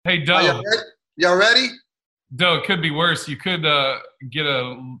Hey, Are Doe. y'all ready? Doe, it could be worse. You could get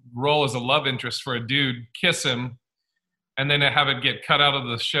a role as a love interest for a dude, kiss him, and then have it get cut out of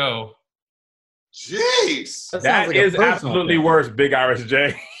the show. Jeez. That is absolutely worse, Big Irish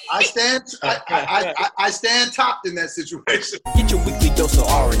J. I stand topped in that situation. Get your weekly dose of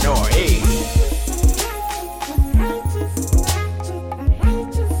R&R. Hey.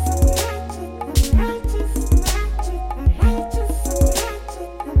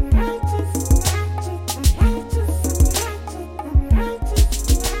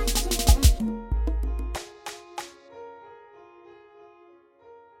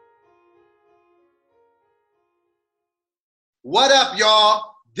 What up,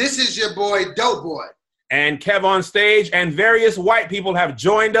 y'all? This is your boy, Doughboy. And Kev on stage, and various white people have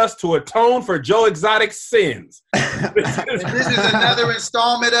joined us to atone for Joe Exotic's sins. This is another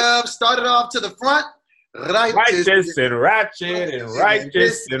installment of Started Off to the Front. Righteous and ratchet and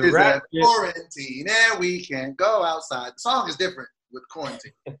righteous and ratchet. Quarantine, and we can't go outside. The song is different with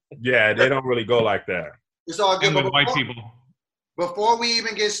quarantine. Yeah, they don't really go like that. It's all good. And with white people. Before we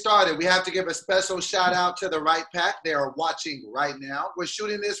even get started, we have to give a special shout out to the Right Pack. They are watching right now. We're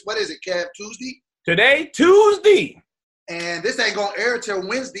shooting this, what is it, Kev, Tuesday? Today, Tuesday. And this ain't going to air till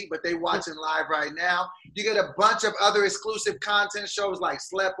Wednesday, but they watching live right now. You get a bunch of other exclusive content shows like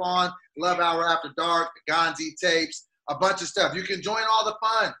Slept On, Love Hour After Dark, the Gonzi Tapes, a bunch of stuff. You can join all the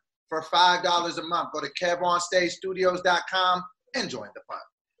fun for $5 a month. Go to KevOnStageStudios.com and join the fun.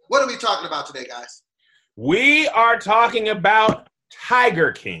 What are we talking about today, guys? We are talking about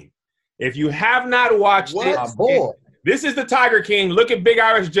Tiger King. If you have not watched this is the Tiger King. Look at Big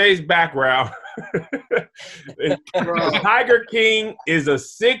Irish J's background. Tiger King is a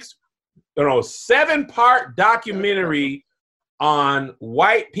 7-part documentary on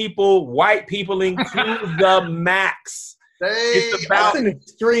white peopling to the max. It's about an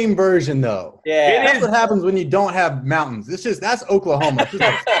extreme version, though. Yeah, that's what happens when you don't have mountains. That's Oklahoma.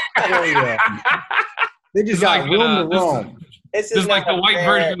 They just got room to roam. This is like the white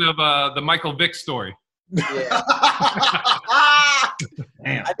version of the Michael Vick story. Yeah.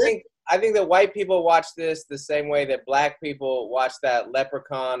 I think that white people watch this the same way that black people watch that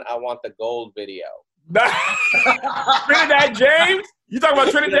Leprechaun I Want the Gold video. Trinidad James? You talking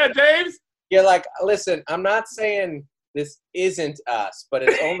about Trinidad James? You're like, listen, I'm not saying this isn't us, but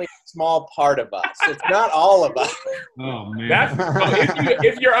it's only a small part of us. It's not all of us. Oh, man.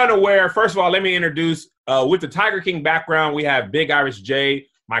 If you're unaware, first of all, let me introduce, with the Tiger King background, we have Big Irish J,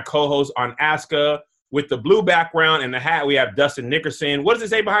 my co-host on Aska. With the blue background and the hat, we have Dustin Nickerson. What does it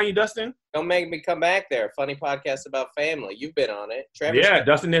say behind you, Dustin? Don't make me come back there. Funny podcast about family. You've been on it.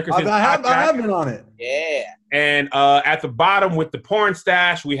 Dustin Nickerson. I have been on it. Yeah. And at the bottom with the porn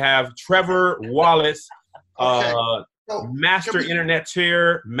stash, we have Trevor Wallace, master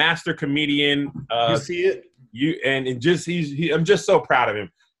internetier, master comedian. You see it? I'm just so proud of him.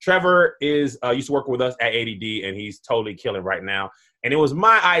 Trevor used to work with us at ADD, and he's totally killing right now. And it was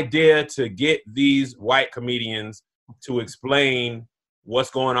my idea to get these white comedians to explain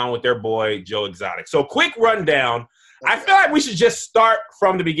what's going on with their boy, Joe Exotic. So quick rundown. I feel like we should just start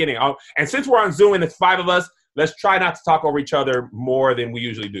from the beginning. And since we're on Zoom and it's 5 of us, let's try not to talk over each other more than we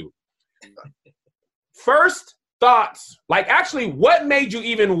usually do. First thoughts, what made you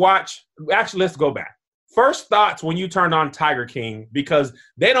even watch? Actually, let's go back. First thoughts when you turned on Tiger King, because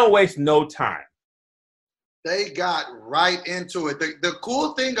they don't waste no time. They got right into it. The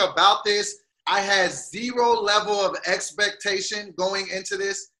cool thing about this, I had zero level of expectation going into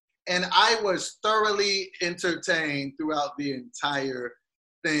this, and I was thoroughly entertained throughout the entire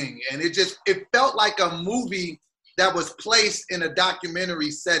thing. And it felt like a movie that was placed in a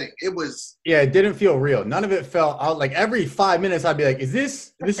documentary setting. It didn't feel real. None of it felt like every 5 minutes I'd be like,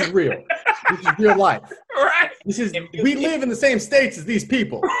 this is real. This is real life. Right. We live in the same states as these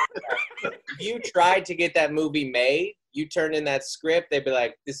people. If you tried to get that movie made, you turned in that script, they'd be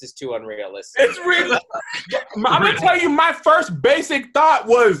like, this is too unrealistic. It's real. I'm going to tell you, my first basic thought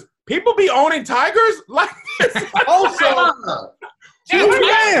was, people be owning tigers like this? Also,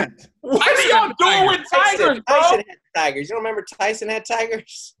 what are y'all doing with tigers, bro? Tyson had tigers. You don't remember Tyson had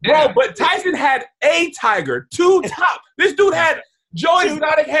tigers? Bro, but Tyson had a tiger, 2 top. This dude Joe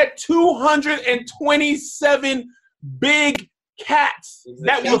Exotic had 227 big cats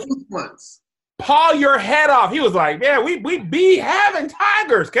that would paw your head off. He was like, man, we be having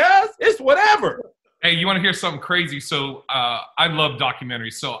tigers, cuz. It's whatever. Hey, you want to hear something crazy? So I love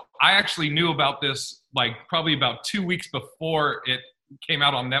documentaries. So I actually knew about this probably about 2 weeks before it came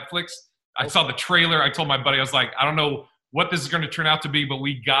out on Netflix. I saw the trailer. I told my buddy, I was like, I don't know what this is going to turn out to be, but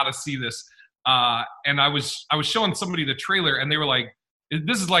we got to see this. And I was showing somebody the trailer, and they were like,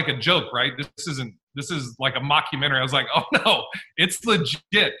 this is like a joke, right? This is like a mockumentary. I was like, oh no, it's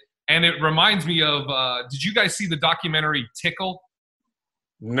legit. And it reminds me of, did you guys see the documentary Tickle?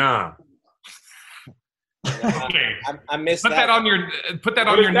 Nah. Okay. I missed Put that on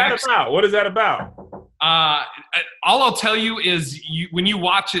your next. What is that about? All I'll tell you is when you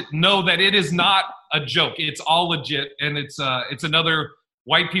watch it, know that it is not a joke. It's all legit, and it's another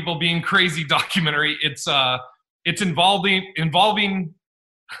white people being crazy documentary. It's involving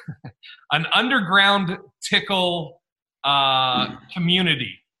an underground tickle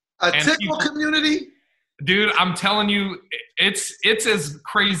community. A tickle community? Dude, I'm telling you, it's as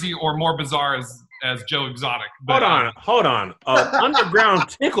crazy or more bizarre as Joe Exotic. But, Hold on. Underground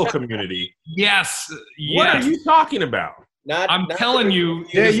tickle community. Yes. What are you talking about? I'm telling you.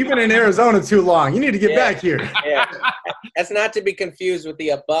 Yeah, you've been in Arizona too long. You need to get back here. Yeah. That's not to be confused with the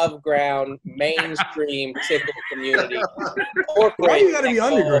above ground mainstream tickle community. Why you got to be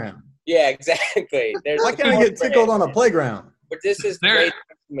underground? Yeah, exactly. Why can't I get tickled on a playground? But this is the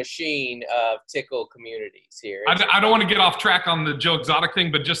machine of tickle communities here. I don't want to get off track on the Joe Exotic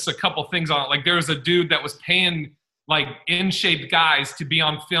thing, but just a couple things on it. Like there was a dude that was paying like in-shape guys to be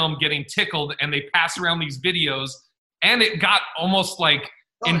on film getting tickled, and they pass around these videos, and it got almost like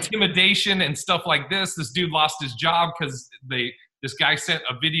intimidation and stuff like this. This dude lost his job because this guy sent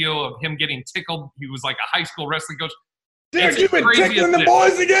a video of him getting tickled. He was like a high school wrestling coach. Dick, you've been tickling the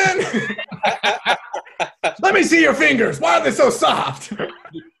boys again? Let me see your fingers. Why are they so soft?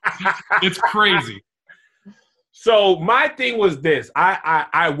 It's crazy. So my thing was this.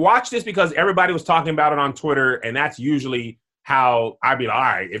 I watched this because everybody was talking about it on Twitter, and that's usually how I'd be like, all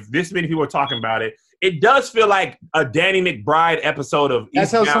right, if this many people are talking about it, it does feel like a Danny McBride episode of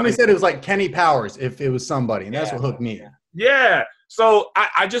That's how somebody said it was like Kenny Powers if it was somebody, and that's what hooked me. Yeah. So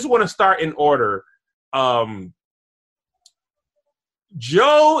I just want to start in order.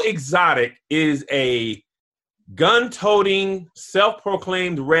 Joe Exotic is a gun-toting,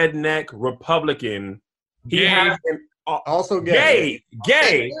 self-proclaimed redneck Republican. He has also gay.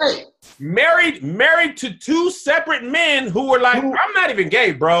 Married to two separate men who were like, I'm not even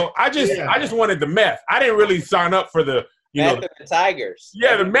gay, bro. I just wanted the meth. I didn't really sign up for the Meth and the Tigers.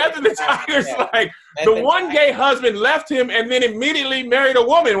 Yeah, the Meth and the Tigers. Yeah. Like the one gay husband left him and then immediately married a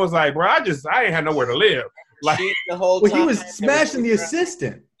woman. Was like, bro, I ain't had nowhere to live. Like the whole time he was smashing the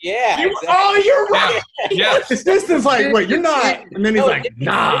assistant. Yeah. Exactly. Oh, you're right. Yeah. The assistant's like, wait, you're not. And then he's like,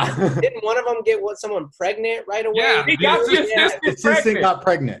 nah. Didn't one of them get someone pregnant right away? Yeah, he got the assistant got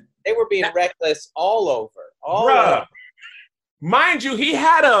pregnant. They were being reckless all over. Over. Mind you, he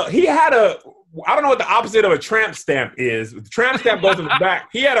had a I don't know what the opposite of a tramp stamp is. The tramp stamp goes in the back.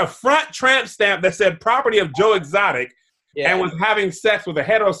 He had a front tramp stamp that said property of Joe Exotic and was having sex with a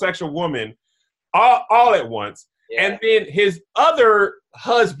heterosexual woman all at once. Yeah. And then his other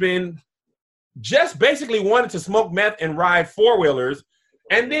husband just basically wanted to smoke meth and ride four-wheelers.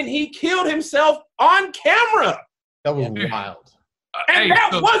 And then he killed himself on camera. That was wild. And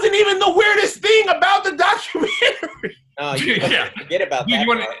wasn't even the weirdest thing about the documentary. No, you forget about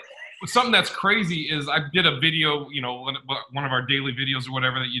that. Something that's crazy is I did a video, one of our daily videos or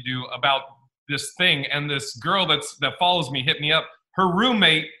whatever that you do about this thing, and this girl that follows me hit me up. Her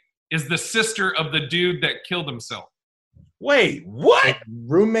roommate is the sister of the dude that killed himself. Wait, what?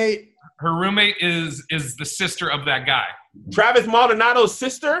 Roommate? Her roommate is the sister of that guy. Travis Maldonado's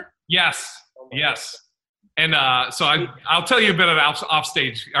sister? Yes, yes. And so I'll tell you a bit of off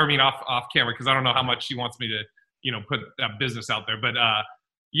stage. I mean off camera, because I don't know how much she wants me to put that business out there. But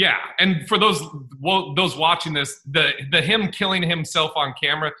yeah, and for those watching this, the him killing himself on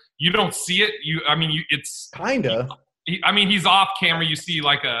camera, you don't see it. It's kinda. He's off camera. You see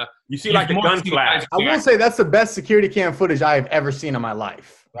like the gun flash. I will say that's the best security cam footage I have ever seen in my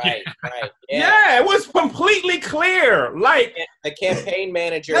life. Right. Yeah, it was completely clear. Like the campaign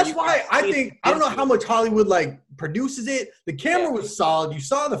manager. That's why I don't know how much Hollywood produces it. The camera was solid. You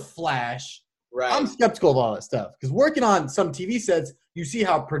saw the flash. Right. I'm skeptical of all that stuff because working on some TV sets, you see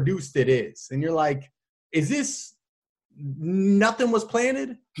how produced it is, and you're like, is this? Nothing was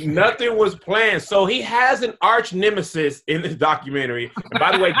planted? Nothing was planned. So he has an arch nemesis in this documentary. And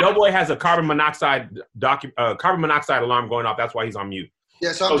by the way, Doughboy has a carbon monoxide alarm going off. That's why he's on mute.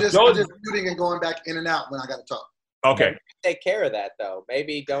 Yeah, so I'm just muting and going back in and out when I got to talk. Okay. Take care of that, though.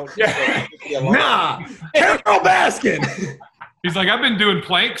 Maybe don't. Nah, Carol Baskin. He's like, I've been doing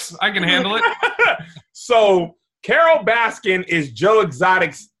planks. I can handle it. So Carol Baskin is Joe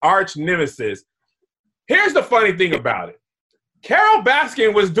Exotic's arch nemesis. Here's the funny thing about it. Carol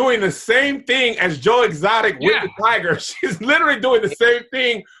Baskin was doing the same thing as Joe Exotic with the tiger. She's literally doing the same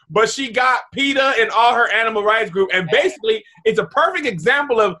thing, but she got PETA and all her animal rights group. And basically, it's a perfect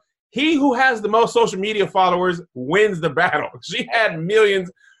example of he who has the most social media followers wins the battle. She had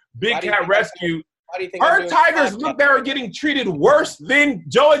millions. Big Cat Rescue. Her tigers look they were getting treated worse than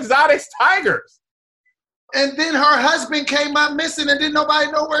Joe Exotic's tigers. And then her husband came up missing and didn't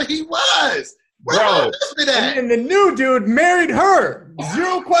nobody know where he was. Bro, and the new dude married her.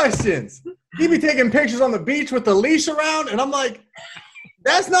 0 questions. He be taking pictures on the beach with the leash around, and I'm like,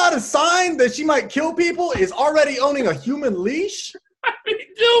 that's not a sign that she might kill people, is already owning a human leash? I mean,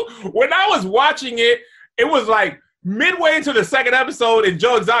 dude, when I was watching it, it was like midway into the second episode, and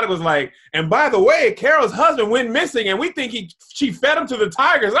Joe Exotic was like, and by the way, Carol's husband went missing, and we think she fed him to the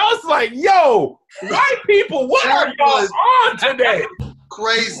tigers. I was like, yo, white people, what are y'all on today?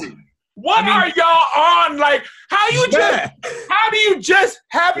 Crazy. What are y'all on? Like, how do you just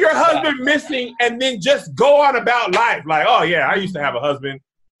have your husband missing and then just go on about life? Like, oh yeah, I used to have a husband.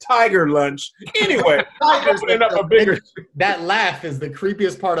 Tiger lunch. Anyway, opening up a bigger. That laugh is the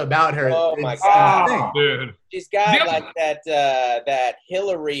creepiest part about her. Oh my god, dude! She's got like that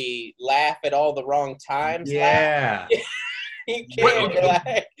Hillary laugh at all the wrong times. Yeah.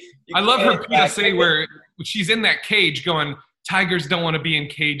 I love her PSA where she's in that cage going, tigers don't want to be in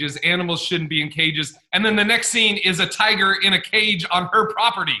cages, animals shouldn't be in cages, and then the next scene is a tiger in a cage on her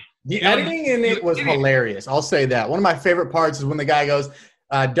property. The editing in it was hilarious. I'll say that. One of my favorite parts is when the guy goes,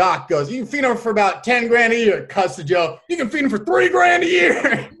 Doc goes, you can feed him for about 10 grand a year. Cuts to Joe, you can feed him for 3 grand a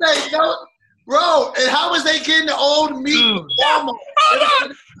year. Bro, and how was they getting the old meat from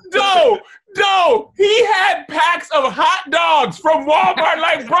Walmart? No, he had packs of hot dogs from Walmart.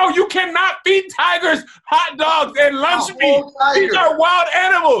 Like, bro, you cannot feed tigers hot dogs and lunch meat. These are wild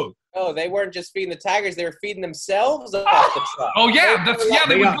animals. Oh, they weren't just feeding the tigers; they were feeding themselves off the truck. Oh yeah,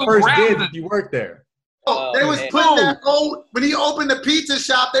 they would go first grab did if you worked there. Oh, they was putting that old, when he opened the pizza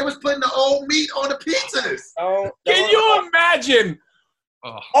shop, they was putting the old meat on the pizzas. Can you imagine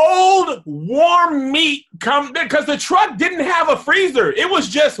old warm meat because the truck didn't have a freezer. It was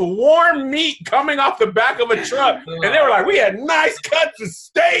just warm meat coming off the back of a truck. And they were like, we had nice cuts of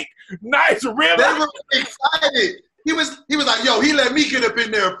steak, nice ribs. They were excited. He was like, yo, he let me get up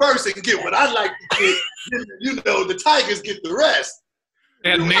in there first and get what I like to get. You know, the tigers get the rest. They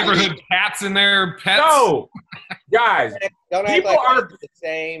had neighborhood cats in there, pets. No, guys, don't act like it's the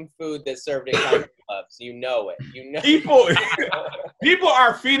same food that's served in country clubs. You know it. You know. People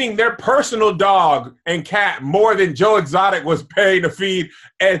are feeding their personal dog and cat more than Joe Exotic was paid to feed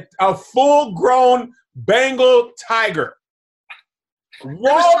a full-grown Bengal tiger.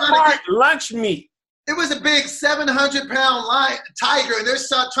 Walmart lunch meat. It was a big 700-pound tiger, and they're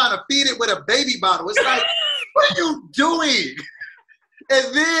trying to feed it with a baby bottle. It's like, what are you doing?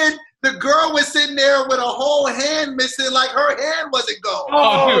 And then the girl was sitting there with a whole hand missing, like her hand wasn't gone.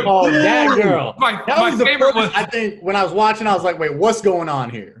 Oh, that girl. My favorite was, I think, when I was watching, I was like, wait, what's going on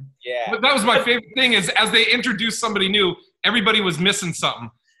here? Yeah. But that was my favorite thing is as they introduced somebody new, everybody was missing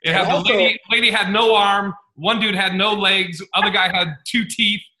something. It had the lady had no arm, one dude had no legs, other guy had 2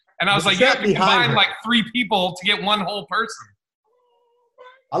 teeth. And I was like, you have to combine like 3 people to get one whole person.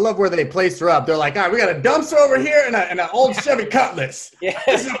 I love where they placed her up. They're like, all right, we got a dumpster over here and an old Chevy Cutlass. Yeah.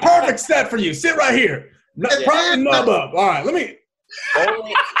 This is a perfect set for you. Sit right here. Prop the nub up. All right, let me.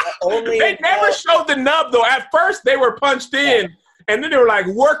 They never showed the nub, though. At first, they were punched in, and then they were like,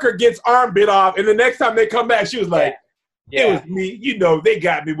 worker gets arm bit off. And the next time they come back, she was like, it was me. You know, they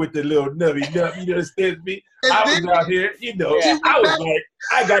got me with the little nubby nub. You understand me? I was out here, you know. I was like,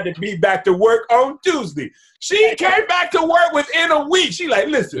 I got to be back to work on Tuesday. She came back to work within a week. She like,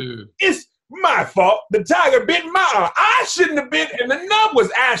 listen, it's my fault. The tiger bit my arm. I shouldn't have been, and the nub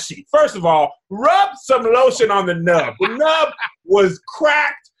was ashy. First of all, rub some lotion on the nub. The nub was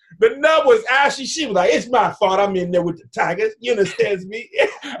cracked. The nub was ashy. She was like, it's my fault. I'm in there with the tigers. You understand me? It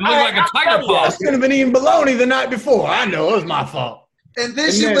looked like a tiger paw. I should have been eating bologna the night before. I know it was my fault. And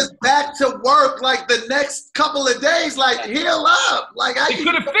then she was back to work like the next couple of days, like heal up. Like they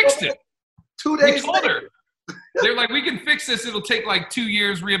could have fixed it. 2 days later. They're like, we can fix this. It'll take like 2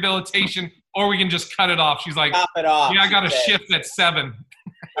 years rehabilitation, or we can just cut it off. She's like, chop it off. Yeah, I got a shift at 7.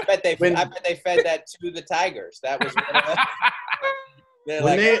 I bet they fed that to the tigers. That was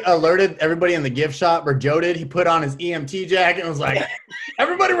when they alerted everybody in the gift shop, or Joe did, he put on his EMT jacket and was like,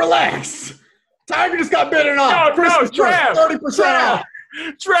 everybody relax. Tiger just got bitten off. No, Trev. 30% off.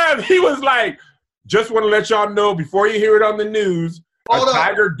 Trev, he was like, just want to let y'all know before you hear it on the news, Hold a on.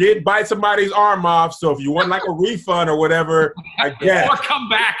 tiger did bite somebody's arm off, so if you want like a refund or whatever, I guess. Or come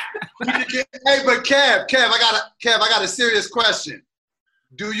back. Hey, but Kev, I got a serious question.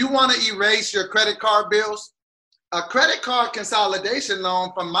 Do you want to erase your credit card bills? A credit card consolidation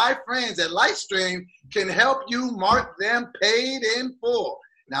loan from my friends at Lightstream can help you mark them paid in full.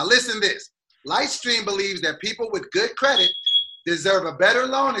 Now listen to this. Lightstream believes that people with good credit deserve a better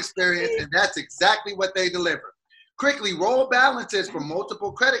loan experience, and that's exactly what they deliver. Quickly roll balances from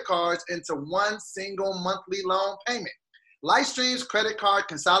multiple credit cards into one single monthly loan payment. Lightstream's credit card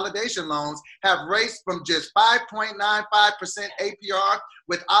consolidation loans have rates from just 5.95% APR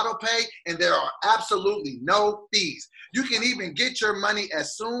with AutoPay, and there are absolutely no fees. You can even get your money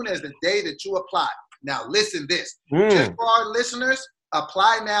as soon as the day that you apply. Now listen this. Just for our listeners,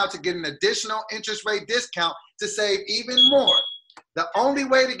 apply now to get an additional interest rate discount to save even more. The only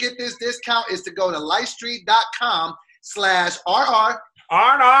way to get this discount is to go to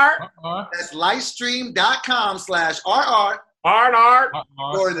lightstream.com/RR. That's lightstream.com/RR.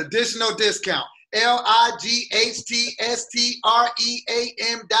 For an additional discount.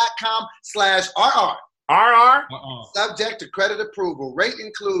 lightstream.com/RR. Subject to credit approval. Rate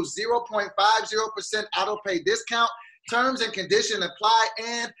includes 0.50% AutoPay discount. Terms and conditions apply,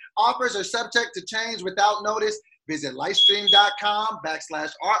 and offers are subject to change without notice. Visit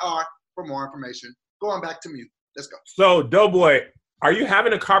lightstream.com/RR for more information. Going back to mute. Let's go. So, Doughboy, are you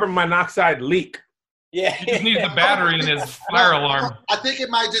having a carbon monoxide leak? Yeah. He just needs the battery in his fire alarm. I think it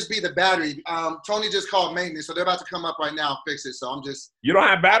might just be the battery. Tony just called maintenance, so they're about to come up right now and fix it. So I'm just. You don't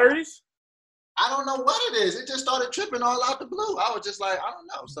have batteries? I don't know what it is. It just started tripping all out the blue. I was just like, I don't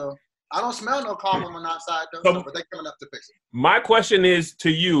know. So I don't smell no carbon monoxide though, but they're coming up to fix it. My question is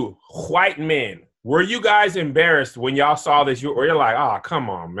to you, white men. Were you guys embarrassed when y'all saw this? Or you're like, oh, come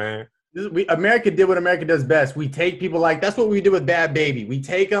on, man. America did what America does best. We take people like, that's what we did with Bad Baby. We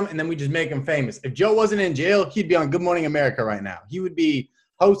take them and then we just make them famous. If Joe wasn't in jail, he'd be on Good Morning America right now. He would be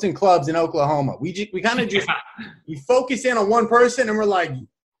hosting clubs in Oklahoma. We kind of just we focus in on one person and we're like,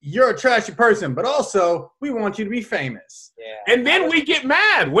 you're a trashy person, but also we want you to be famous. Yeah. And then we get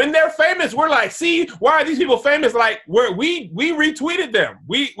mad when they're famous. We're like, see, why are these people famous? Like we retweeted them.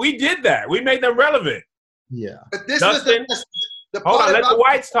 We did that. We made them relevant. Yeah. But this Dustin, was the hold part on, let about the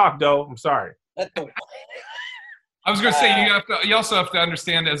whites talk though. I'm sorry. I was gonna say you also have to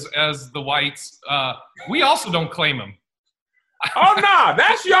understand as the whites, we also don't claim them. Oh nah,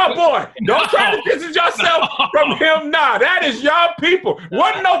 that's y'all boy. Don't try to distance yourself from him. Nah, that is y'all people.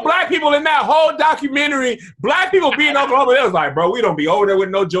 Wasn't no black people in that whole documentary. Black people being Oklahoma, they was like, bro, we don't be over there with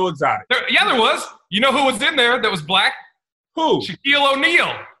no Joe Exotic. There was. You know who was in there that was black? Who? Shaquille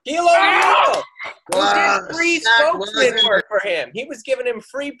O'Neal. Shaquille O'Neal. Wow, Who did free Shaq spokesman was in work for him? He was giving him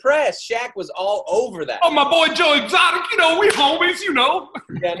free press. Shaq was all over that. Oh, my boy Joe Exotic. You know, we homies, you know.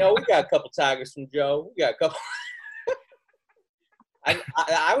 Yeah, no, we got a couple tigers from Joe. We got a couple.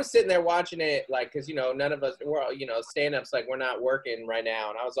 I was sitting there watching it, like, because, you know, none of us, we're all, you know, stand-ups, like, we're not working right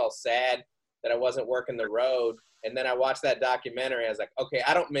now. And I was all sad that I wasn't working the road. And then I watched that documentary. I was like, okay,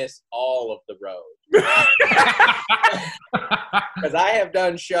 I don't miss all of the road. Because I've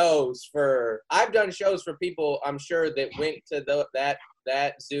done shows for people, I'm sure, that went to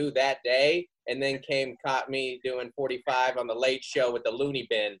that zoo that day and then caught me doing 45 on the Late Show with the Looney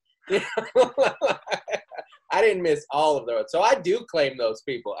Bin. I didn't miss all of the road. So I do claim those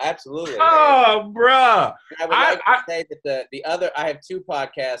people. Absolutely. Oh, bruh. I would like to say that the other, I have two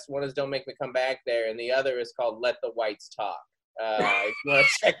podcasts. One is Don't Make Me Come Back There, and the other is called Let the Whites Talk. If you want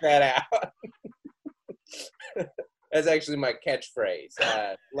to check that out. That's actually my catchphrase.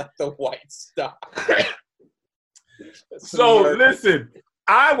 Let the whites talk. So listen,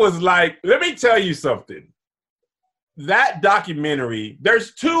 I was like, let me tell you something. That documentary,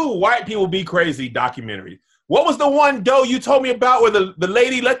 there's two White People Be Crazy documentaries. What was the one, Doe, you told me about where the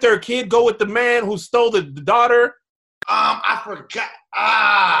lady let their kid go with the man who stole the daughter? I forgot.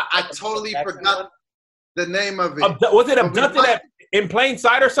 I totally forgot the name of it. Was it Abducted in Plain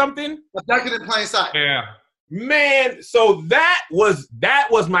Sight or something? Abducted in Plain Sight. Yeah. Man, so that was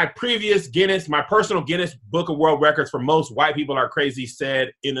my previous Guinness, my personal Guinness Book of World Records for most white people are crazy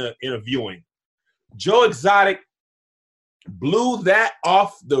said in a viewing. Joe Exotic blew that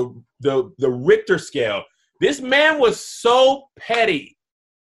off the Richter scale. This man was so petty.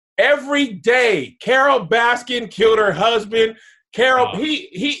 Every day, Carol Baskin killed her husband. Carol,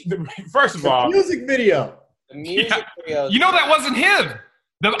 first of all, music video. The music video. You know that wasn't him.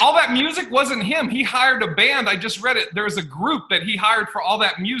 All that music wasn't him. He hired a band. I just read it. There was a group that he hired for all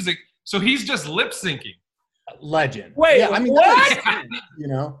that music. So he's just lip syncing. Legend. Wait, yeah, I mean, what? you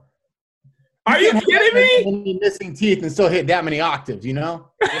know. Are you kidding me? Many missing teeth and still hit that many octaves, you know?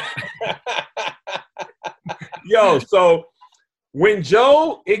 Yo, so when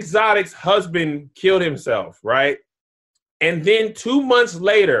Joe Exotic's husband killed himself, right? And then 2 months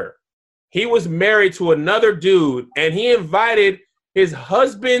later, he was married to another dude, and he invited his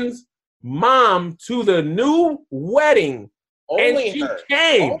husband's mom to the new wedding. Only and she her.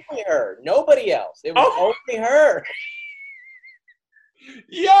 came. Only her. Nobody else. It was only her.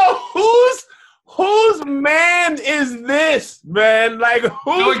 Yo, whose man is this, man? Like,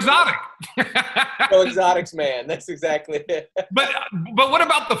 who? No Exotic. No Exotics, man. That's exactly it. But what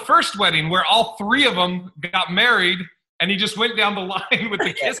about the first wedding where all three of them got married and he just went down the line with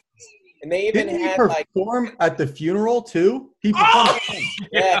the kisses? And they even Didn't he had perform at the funeral too? He performed.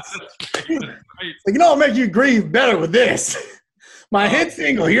 yes. Like, you know, I'll make you grieve better with this. My hit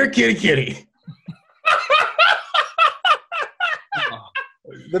single, "Here Kitty Kitty."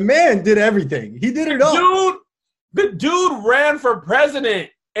 The man did everything. He did it all. Dude, the dude ran for president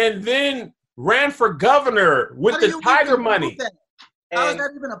and then ran for governor with How do the you Tiger even money. do that? How is And,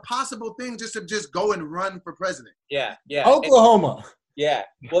 that even a possible thing just to just go and run for president? yeah. Oklahoma. Yeah.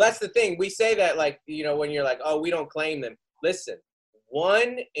 Well, that's the thing. We say that, like, you know, when you're like, oh, we don't claim them. Listen,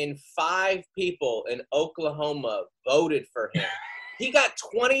 1 in 5 people in Oklahoma voted for him. He got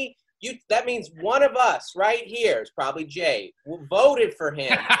 20. That means one of us right here, it's probably Jay, voted for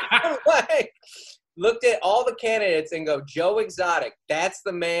him. Like, looked at all the candidates and go, Joe Exotic, that's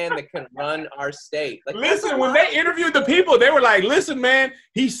the man that can run our state. Like, Listen, when they interviewed the people, they were like, listen, man,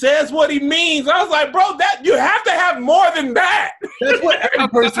 he says what he means. I was like, bro, that you have to have more than that. That's what every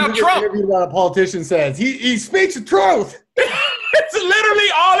person how who gets Trump- interviewed about a politician says. He speaks the truth. It's literally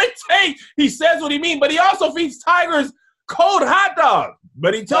all it takes. He says what he means, but he also feeds tigers cold hot dogs.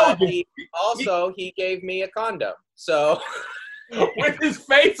 But he told you he gave me a condom. So with his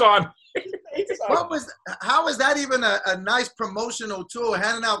face on. How is that even a nice promotional tool,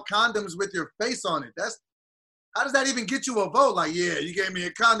 handing out condoms with your face on it? How does that even get you a vote? Like, yeah, you gave me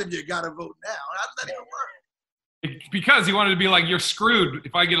a condom, you got to vote now. How does that even work? Because he wanted to be like, you're screwed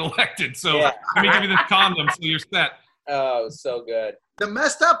if I get elected. So Yeah. let me give you this condom so you're set. oh, so good. The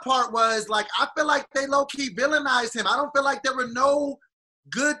messed up part was, like, I feel like they low-key villainized him. I don't feel like there were no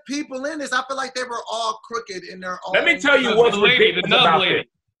good people in this. I feel like they were all crooked in their own. Let me tell you The what's lady, the ridiculous nub about lady. this.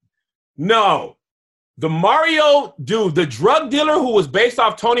 No. The Mario dude, the drug dealer who was based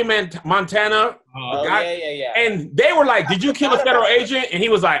off Tony Montana, Oh, guy- yeah. and they were like, did you kill a federal agent? And he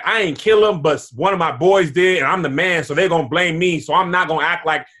was like, I ain't kill him, but one of my boys did, and I'm the man, so they're going to blame me, so I'm not going to act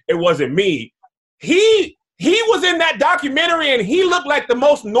like it wasn't me. He was in that documentary, and he looked like the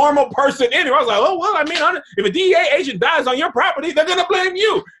most normal person in it. I was like, oh, well, I mean, if a DEA agent dies on your property, they're going to blame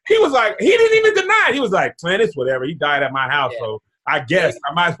you. He was like, he didn't even deny it. He was like, man, it's whatever. He died at my house, so I guess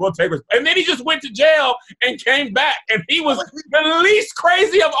I might as well take it. And then he just went to jail and came back, and he was the least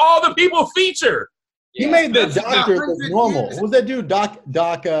crazy of all the people featured. He made the That's doctor not- look normal. What was that dude? Doc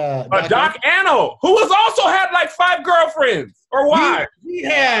Anno, who was also had like 5 girlfriends or wives. He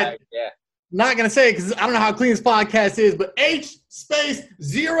had, Yeah. not going to say it because I don't know how clean this podcast is, but H03F.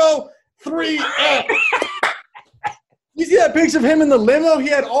 You see that picture of him in the limo? He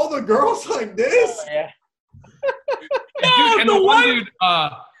had all the girls like this. Yeah. No, And the the one one- dude,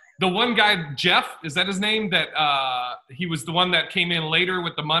 the one guy, Jeff, is that his name? That he was the one that came in later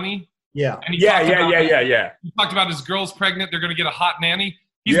with the money. Yeah. And he Yeah. talked about- Yeah. He talked about his girl's pregnant. They're going to get a hot nanny.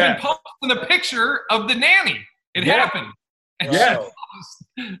 He's Yeah. been posting a picture of the nanny. It Yeah. happened. And Yeah.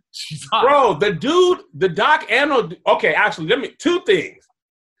 she's hot. Bro, the dude, the Doc Anno, okay, actually, 2 things.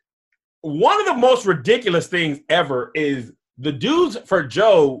 One of the most ridiculous things ever is the dudes for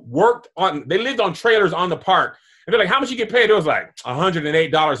Joe they lived on trailers on the park. And they're like, how much you get paid? It was like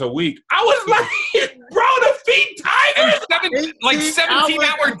 $108 a week. I was like, bro, to feed And tigers?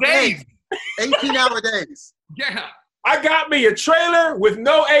 17-hour days. 18-hour days. Yeah. I got me a trailer with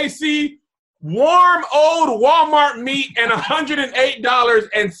no AC, warm old Walmart meat, and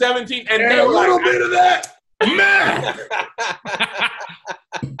 $108.17. And And they a were little like, bit of that.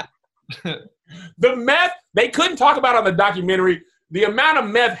 the meth, they couldn't talk about on the documentary. The amount of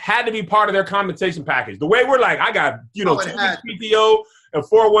meth had to be part of their compensation package. The way we're like, I got, it 2 had to. weeks PTO and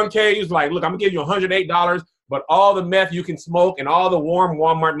 401k. He's like, look, I'm gonna give you $108, but all the meth you can smoke and all the warm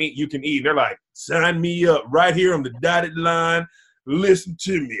Walmart meat you can eat. They're like, sign me up right here on the dotted line. Listen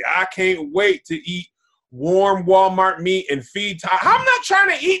to me. I can't wait to eat warm Walmart meat and feed I'm not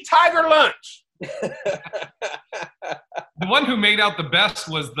trying to eat tiger lunch. The one who made out the best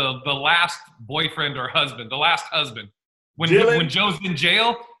was the last boyfriend or husband, the last husband. Dylan? When Joe's in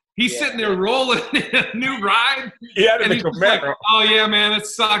jail, He's sitting there rolling in a new ride. Yeah, And he's just like, oh, yeah, man, it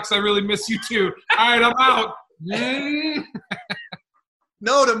sucks. I really miss you, too. All right, I'm out.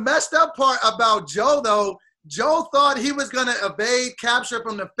 No, the messed up part about Joe, though, Joe thought he was going to evade capture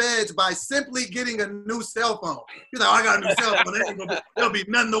from the feds by simply getting a new cell phone. He's like, I got a new cell phone. They'll be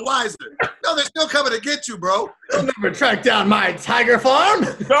none the wiser. No, they're still coming to get you, bro. They'll never track down my tiger farm.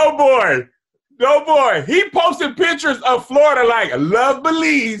 No, boy. He posted pictures of Florida like, love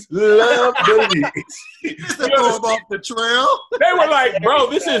Belize, love Belize. Just to throw him off the trail. They were like, bro,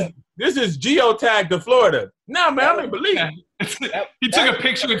 this is geotag to Florida. No, man, I'm in Belize. He took a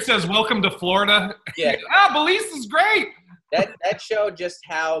picture that says, welcome to Florida. Yeah. Belize is great. That showed just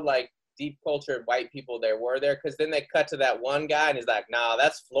how, like, deep cultured white people there were there, because then they cut to that one guy, and he's like, nah,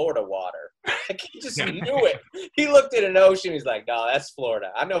 that's Florida water. Like, he just knew it. He looked at an ocean, he's like, nah, that's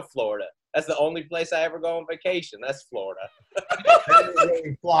Florida. I know Florida. That's the only place I ever go on vacation. That's Florida.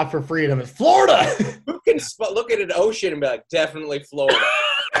 Flock for freedom. It's Florida. Who can look at an ocean and be like, definitely Florida?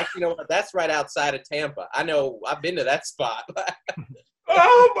 You know what? That's right outside of Tampa. I know. I've been to that spot.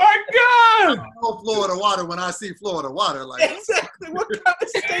 Oh my God! I know Florida water when I see Florida water. Like, exactly. What kind of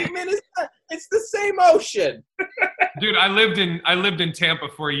statement is that? It's the same ocean. Dude, I lived in Tampa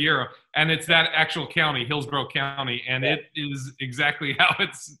for a year, and it's that actual county, Hillsborough County, and it is exactly how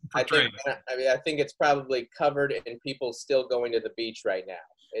it's portrayed. I think it's probably covered in people still going to the beach right now.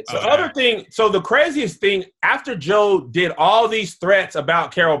 It's the craziest thing, after Joe did all these threats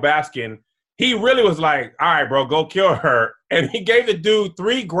about Carol Baskin, he really was like, all right, bro, go kill her. And he gave the dude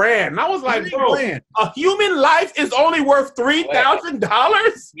 $3,000. And I was like, bro, a human life is only worth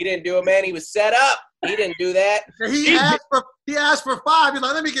 $3,000? He didn't do it, man. He was set up. He didn't do that. He asked for 5. He's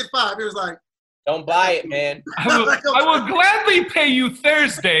like, let me get 5. He was like, don't buy it, man. I will gladly pay you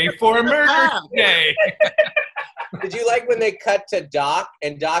Thursday for a murder today. Did you like when they cut to Doc,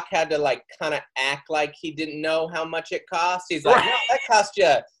 and Doc had to, like, kind of act like he didn't know how much it cost? He's like, no, that cost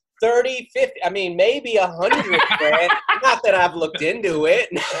you 30, 50, I mean, maybe $100,000. Not that I've looked into it.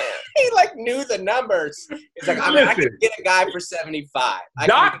 He, like, knew the numbers. He's like, I could get a guy for 75.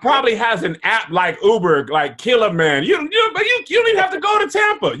 Doc probably has an app like Uber, like Killer Man. You don't even have to go to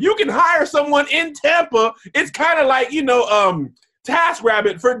Tampa. You can hire someone in Tampa. It's kind of like,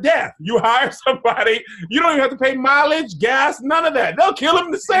 TaskRabbit for death. You hire somebody, you don't even have to pay mileage, gas, none of that. They'll kill him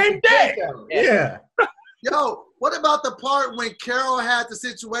the same day. Yeah. Yo, what about the part when Carol had the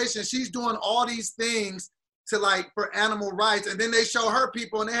situation? She's doing all these things for animal rights, and then they show her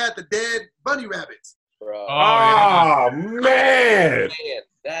people, and they had the dead bunny rabbits. Bro. Oh, man.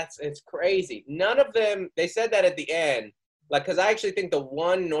 It's crazy. None of them, they said that at the end, like, because I actually think the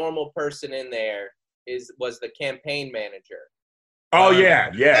one normal person in there was the campaign manager. Oh,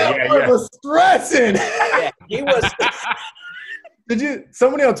 yeah. I was stressing. Yeah, he was.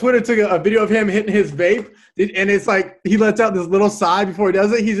 Somebody on Twitter took a video of him hitting his vape, and it's like he lets out this little sigh before he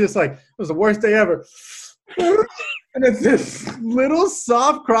does it. He's just like, it was the worst day ever. And it's this little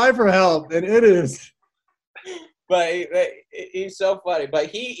soft cry for help, and it is. But he's so funny. But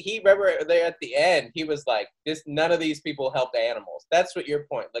he remember there at the end, he was like, none of these people helped animals. That's what your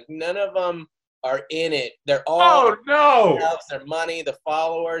point. Like, none of them are in it. They're all their money, the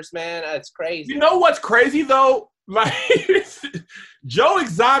followers, man. It's crazy. You know what's crazy though? Like Joe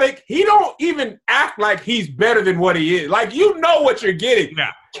Exotic, he don't even act like he's better than what he is. Like, you know what you're getting.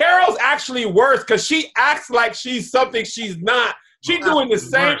 Yeah. Carol's actually worse because she acts like she's something she's not. She's doing the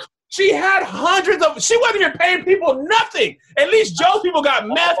same. She had she wasn't even paying people nothing. At least Joe's people got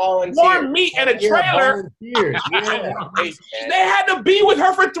meth, warm meat, and a trailer. Yeah. They had to be with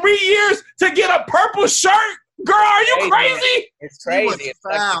her for 3 years to get a purple shirt. Girl, are you crazy? It's crazy.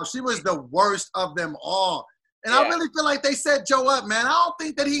 She was the worst of them all. And I really feel like they set Joe up, man. I don't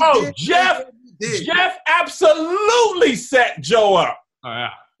think that he did. Jeff absolutely set Joe up. Oh,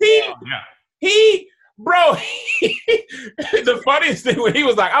 yeah. Bro, the funniest thing when he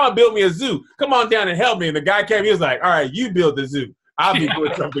was like, I'm going to build me a zoo. Come on down and help me. And the guy came, he was like, all right, you build the zoo. I'll be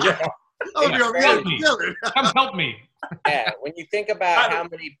doing something else. Come help me. Yeah, when you think about how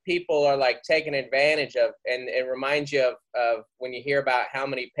many people are, like, taken advantage of, and it reminds you of when you hear about how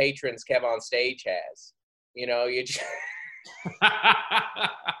many patrons Kev on Stage has. You know, you just...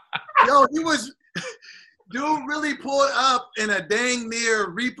 Yo, dude really pulled up in a dang near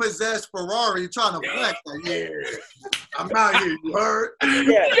repossessed Ferrari trying to flex. Like, yeah, I'm out here, you heard?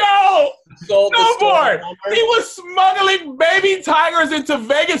 Yeah. Yo, snowboard. He was smuggling baby tigers into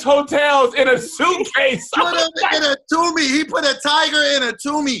Vegas hotels in a suitcase. In a Toomey. He put a tiger in a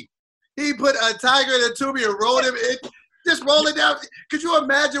Toomey. He put a tiger in a Toomey and rolled him in. Just roll it down. Could you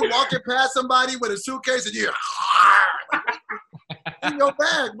imagine walking past somebody with a suitcase and you're in your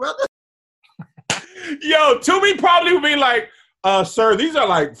bag, brother. Yo, Toomey probably would be like, sir, these are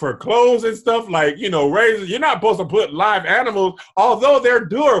like for clothes and stuff, like, you know, razors. You're not supposed to put live animals, although they're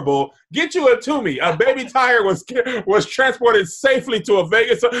durable. Get you a Toomey. A baby tiger was transported safely to a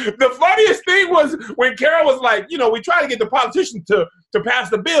Vegas. So the funniest thing was when Carol was like, you know, we tried to get the politicians to pass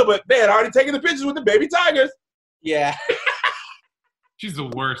the bill, but they had already taken the pictures with the baby tigers. Yeah. She's the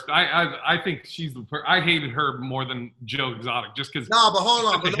worst. I think she's I hated her more than Joe Exotic just because. No, but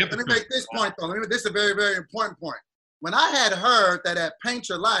hold on. But let me make this point, though. This is a very, very important point. When I had heard that at Paint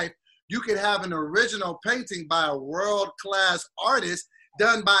Your Life, you could have an original painting by a world-class artist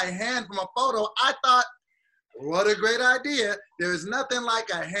done by hand from a photo, I thought, what a great idea. There is nothing like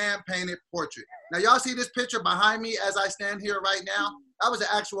a hand-painted portrait. Now, y'all see this picture behind me as I stand here right now? That was an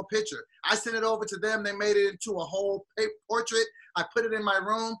actual picture. I sent it over to them. They made it into a whole portrait. I put it in my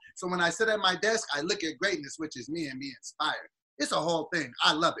room. So when I sit at my desk, I look at greatness, which is me and be inspired. It's a whole thing.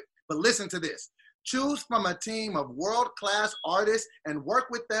 I love it. But listen to this. Choose from a team of world-class artists and work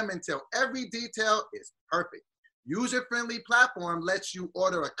with them until every detail is perfect. User-friendly platform lets you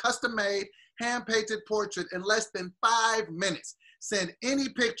order a custom-made, hand-painted portrait in less than 5 minutes. Send any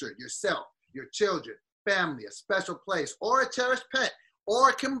picture, yourself, your children, family, a special place, or a cherished pet,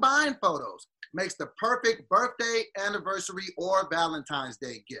 or combine photos. Makes the perfect birthday, anniversary, or Valentine's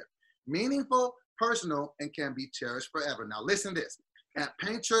Day gift. Meaningful, personal, and can be cherished forever. Now listen to this. At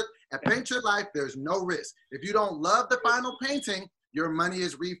Paint Your Life, there's no risk. If you don't love the final painting, your money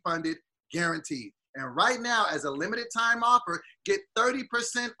is refunded, guaranteed. And right now, as a limited time offer, get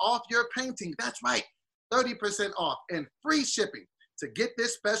 30% off your painting. That's right, 30% off and free shipping. To get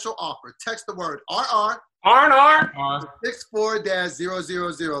this special offer, text the word RR R&R. to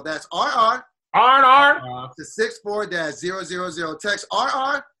 64-000. That's RR R&R. to 64-000. Text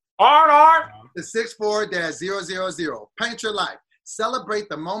RR R&R. to 64-000. Paint Your Life. Celebrate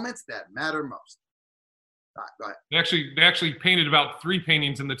the moments that matter most. All right, go ahead. They actually painted about 3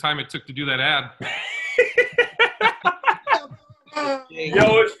 paintings in the time it took to do that ad.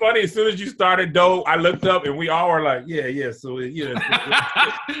 Yo, it's funny. As soon as you started, though, I looked up and we all were like, yeah. So, yeah.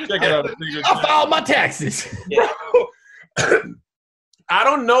 Check it out. I filed my taxes. Yeah. I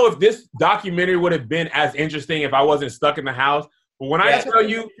don't know if this documentary would have been as interesting if I wasn't stuck in the house. But when I tell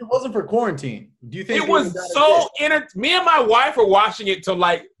you, it wasn't for quarantine. Do you think it was so me and my wife were watching it till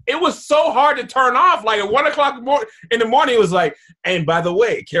like it was so hard to turn off. Like at 1 o'clock in the morning, it was like, and by the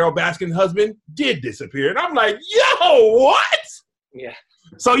way, Carol Baskin's husband did disappear, and I'm like, yo, what? Yeah.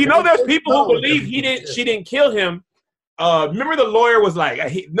 So you know, there's people who believe she didn't kill him. Remember, the lawyer was like,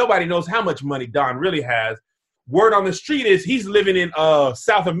 nobody knows how much money Don really has. Word on the street is he's living in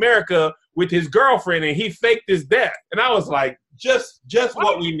South America with his girlfriend, and he faked his death. And I was like, just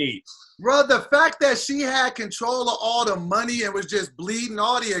what we need. Bro, the fact that she had control of all the money and was just bleeding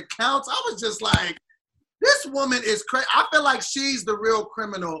all the accounts, I was just like, this woman is crazy. I feel like she's the real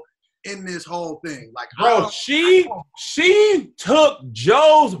criminal in this whole thing. Like, bro, she took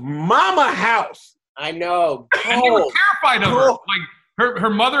Joe's mama house. I know. And they were terrified of her. Like her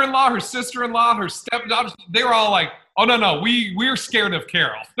mother-in-law, her sister-in-law, her stepdaughters, they were all like, oh, no, we're scared of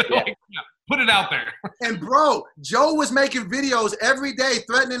Carol. Like, yeah, put it out there. And bro, Joe was making videos every day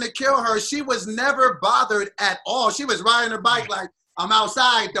threatening to kill her. She was never bothered at all. She was riding her bike like, I'm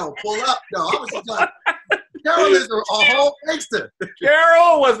outside though, pull up though. I was just like, Carol is a whole gangster.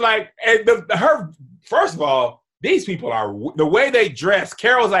 Carol was like, and first of all, these people are, the way they dress.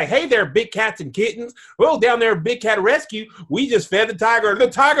 Carol's like, hey there, big cats and kittens. Well, down there, Big Cat Rescue, we just fed the tiger. The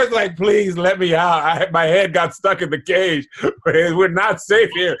tiger's like, please let me out. My head got stuck in the cage. We're not safe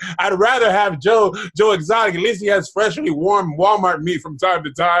here. I'd rather have Joe Exotic. At least he has freshly warm Walmart meat from time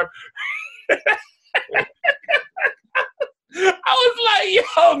to time. I was like,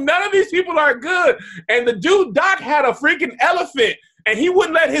 yo, none of these people are good. And the dude, Doc, had a freaking elephant, and he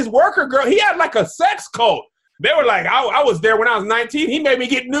wouldn't let his worker girl, he had like a sex cult. They were like, I was there when I was 19. He made me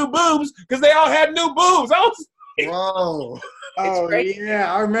get new boobs because they all had new boobs. I was like, whoa. Oh,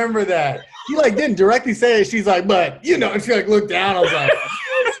 yeah, I remember that. He like didn't directly say it. She's like, but, you know, and she like looked down. I was like,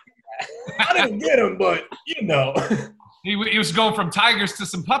 I didn't get him, but, you know. He was going from tigers to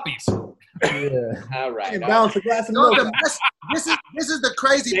some puppies. Yeah. All right. Balance the glass of No, milk. this is the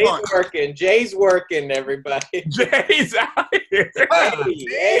crazy part. Jay's working, everybody. Jay's out here.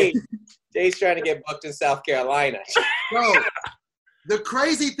 Hey. Jay's trying to get booked in South Carolina. Bro, the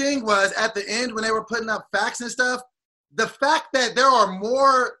crazy thing was at the end when they were putting up facts and stuff, the fact that there are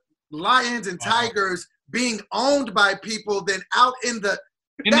more lions and tigers being owned by people than out in the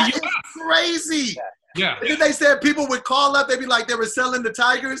US. Is crazy. Yeah. And then they said people would call up, they'd be like they were selling the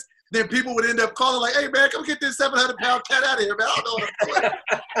tigers. then people would end up calling like, "Hey man, come get this 700-pound cat out of here, man. I don't know what I'm doing."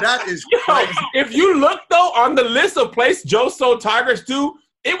 That is crazy. If you look though on the list of places Joe sold tigers to,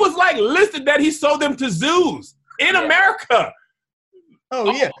 it was like listed that he sold them to zoos in America. Oh,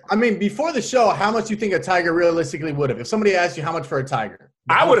 yeah. I mean, before the show, how much you think a tiger realistically would have? If somebody asked you how much for a tiger.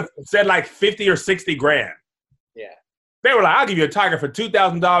 I would have said like 50 or 60 grand. Yeah. They were like, I'll give you a tiger for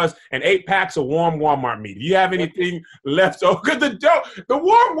 $2,000 and 8 packs of warm Walmart meat. Do you have anything left over? Because the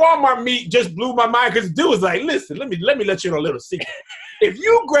warm Walmart meat just blew my mind because the dude was like, listen, let me let you know a little secret. If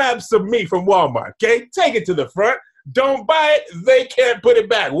you grab some meat from Walmart, okay, take it to the front. Don't buy it. They can't put it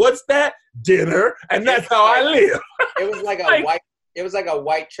back. What's that? Dinner. And that's how I live. It was like a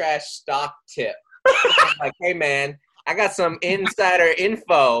white trash stock tip. Like, hey man, I got some insider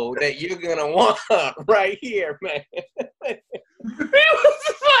info that you're gonna want right here, man. It was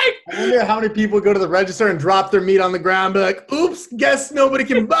just like, I wonder how many people go to the register and drop their meat on the ground and be like, oops, guess nobody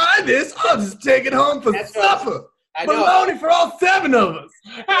can buy this. I'll just take it home for supper. I know. Bologna for all 7 of us.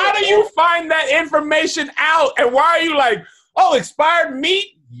 how do you find that information out? And why are you like, oh, expired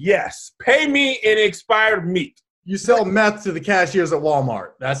meat? Yes. Pay me in expired meat. You sell meth to the cashiers at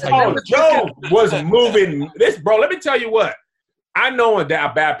Walmart. That's how you Oh, Joe was moving this, bro. Let me tell you what. I know I'm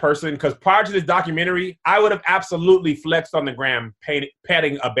a bad person because prior to this documentary, I would have absolutely flexed on the gram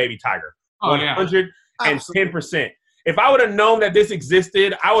petting a baby tiger. Oh, yeah. 110%. If I would have known that this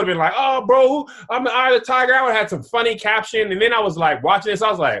existed, I would have been like, oh, bro, I'm the eye of the tiger. I would have had some funny caption. And then I was like, watching this, I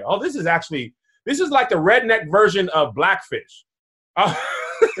was like, oh, this is like the redneck version of Blackfish.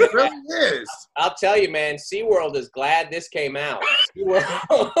 It really is. I'll tell you, man, SeaWorld is glad this came out.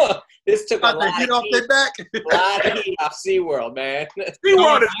 SeaWorld, this took a lot of heat off SeaWorld, man.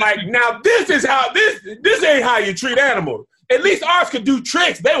 SeaWorld is like, now this ain't how you treat animals. At least ours could do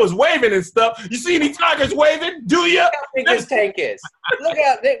tricks. They was waving and stuff. You see any tigers waving? Do you? Look how big this tank is. Look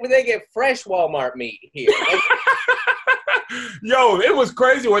out, they get fresh Walmart meat here. Yo, it was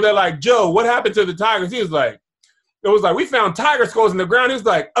crazy when they're like, Joe, what happened to the tigers? He was like, we found tiger skulls in the ground. He was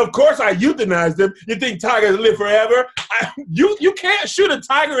like, of course I euthanized them. You think tigers live forever? You can't shoot a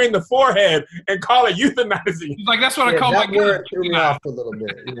tiger in the forehead and call it euthanizing. He's like, that's what I call my word threw me off a little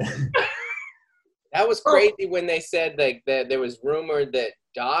bit. Yeah. That was crazy when they said like that there was rumored that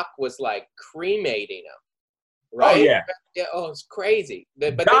Doc was like cremating him. Right? Oh, yeah. Oh, it's crazy.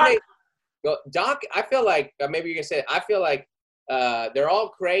 But Doc, Doc, I feel like maybe you're gonna say I feel like they're all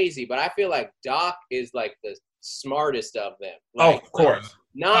crazy, but I feel like Doc is like the smartest of them. Like, of course.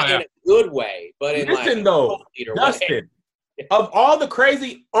 Not in a good way, but in Listen, like though, a Dustin, way. of all the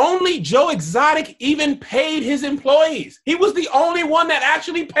crazy, only Joe Exotic even paid his employees. He was the only one that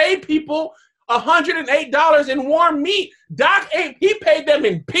actually paid people $108 in warm meat. Doc ain't. He paid them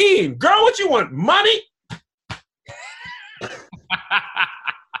in peeing. Girl, what you want? Money?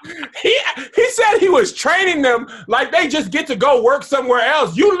 He said he was training them like they just get to go work somewhere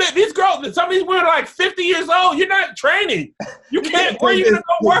else. These girls, some of these women are like 50 years old. You're not training. You can't. Where are you gonna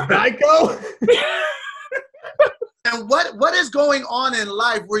go work? Geico? And what is going on in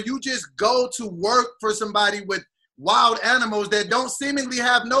life where you just go to work for somebody with wild animals that don't seemingly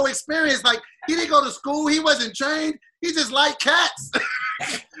have no experience? Like, he didn't go to school. He wasn't trained. He just liked cats.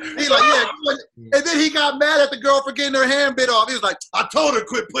 He's like, yeah. And then he got mad at the girl for getting her hand bit off. He was like, I told her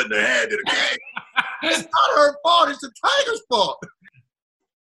quit putting her hand in the game. It's not her fault. It's the tiger's fault.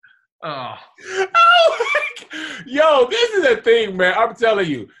 Oh. Yo, this is a thing, man. I'm telling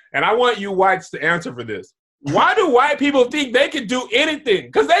you. And I want you whites to answer for this. Why do white people think they can do anything?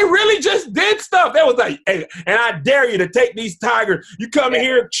 Because they really just did stuff. They was like, hey, and I dare you to take these tigers. You come in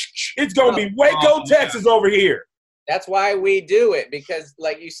here, it's going to be Waco, Texas over here. That's why we do it, because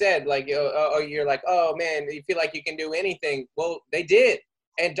like you said, like you're like, oh man, you feel like you can do anything. Well, they did.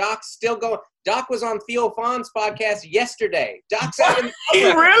 And Doc's still going. Doc was on Theo Fahn's podcast yesterday. Doc's having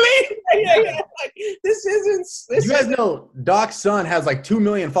really? Yeah. Like, this You guys know Doc's son has like 2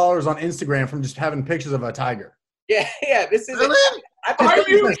 million followers on Instagram from just having pictures of a tiger. Yeah. This is Really? Are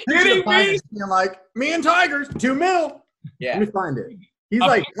you kidding me? Being like, me and tigers, 2 mil. Yeah. Let me find it. He's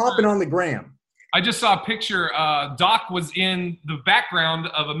like popping on the gram. I just saw a picture. Doc was in the background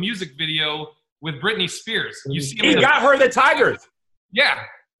of a music video with Britney Spears. You see him? He got her the tigers. Yeah.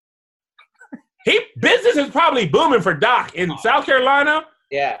 Business is probably booming for Doc in South Carolina.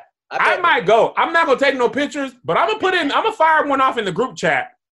 Yeah. I might go. I'm not gonna take no pictures, but I'm gonna fire one off in the group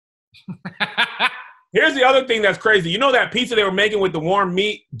chat. Here's the other thing that's crazy. You know that pizza they were making with the warm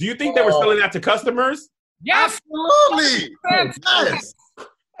meat? Do you think they were selling that to customers? Yes. Absolutely. Yes.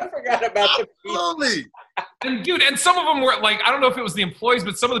 I forgot about Absolutely. And dude, and some of them were like, I don't know if it was the employees,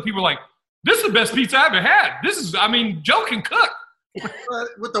 but some of the people were like, this is the best pizza I ever had. Joe can cook.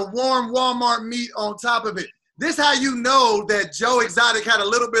 with the warm Walmart meat on top of it. This how you know that Joe Exotic had a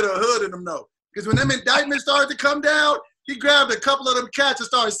little bit of hood in him, though. Because when them indictments started to come down, he grabbed a couple of them cats and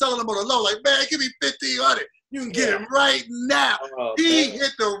started selling them on the low. Like, man, give me 1,500. You can get it right now. Oh, He man.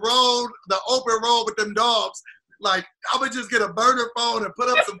 hit the road, the open road with them dogs. Like, I would just get a burner phone and put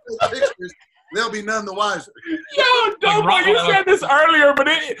up some pictures. They'll be none the wiser. Yo, Domo, you said this earlier, but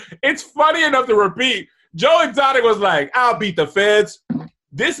it's funny enough to repeat. Joe Exotic was like, I'll beat the feds.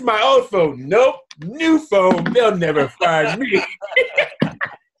 This is my old phone. Nope. New phone. They'll never find me.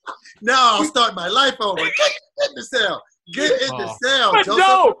 Now I'll start my life over. Get in the cell. Get in the cell, But Joseph.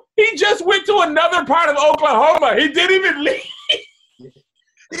 no, he just went to another part of Oklahoma. He didn't even leave.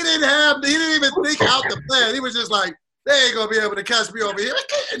 He didn't even think out the plan. He was just like, they ain't gonna be able to catch me over here.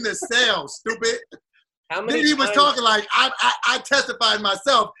 Get in the cell, stupid. How many Then he was times- talking like, I testified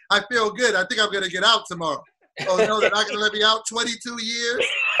myself. I feel good. I think I'm gonna get out tomorrow. Oh no, they're not gonna let me out 22 years.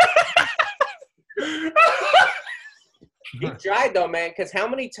 He tried though, man. Because how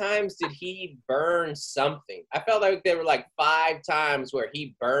many times did he burn something? I felt like there were like 5 times where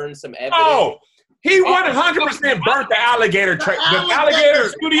he burned some evidence. Oh, he 100% burnt the alligator the alligator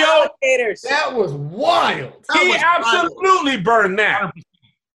studio. Alligators. That was wild. That He was absolutely burned that.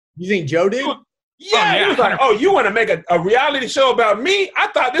 You think Joe did? Yeah, he was like, oh, you want to make a reality show about me? I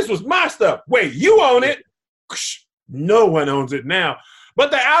thought this was my stuff. Wait, you own it? No one owns it now.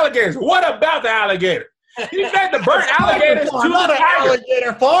 But the alligators, what about the alligator? He fed the burnt alligators to Not the an tiger.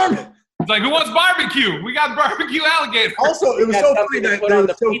 alligator farm. It's like, who wants barbecue? We got barbecue alligator. Also, it was Got so something funny to that put they on were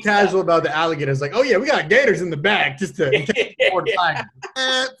the so pizza. casual about the alligators. Like, oh yeah, we got gators in the back just to afford tigers.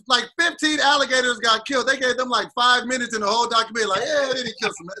 And like 15 alligators got killed. They gave them like 5 minutes in the whole documentary. Like, yeah, they did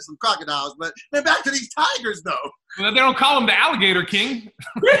kill some crocodiles, but then back to these tigers though. They don't call him the Alligator King.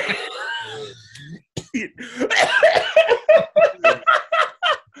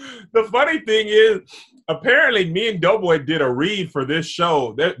 The funny thing is, apparently, me and Doughboy did a read for this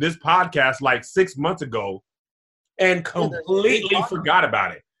show, this podcast, like 6 months ago, and completely forgot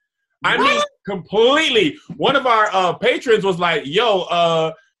about it. I mean, completely. One of our patrons was like, yo,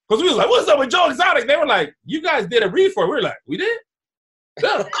 because we was like, what's up with Joe Exotic? They were like, you guys did a read for it. We were like, we did?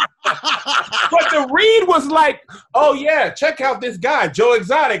 No. But the read was like, oh yeah, check out this guy, Joe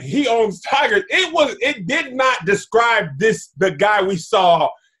Exotic. He owns tigers. It did not describe the guy we saw.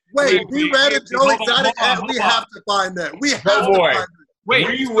 Wait, we read a Joe Hold on, Exotic hold on, ad. hold We on. have to find that. We have Oh, to boy. find Wait,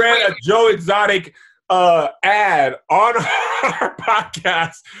 We read a Joe Exotic ad on our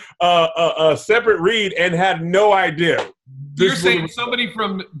podcast, a separate read, and had no idea. You're saying somebody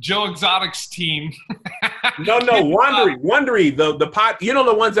from Joe Exotic's team. No, Wondery, the pod, you know,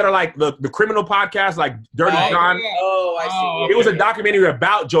 the ones that are like the criminal podcast, like Dirty Oh, John. yeah. Oh, I see. Oh, It was a documentary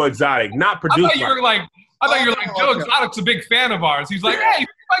about Joe Exotic, not I produced thought you by. were like, Joe okay. Exotic's a big fan of ours. He's like, hey,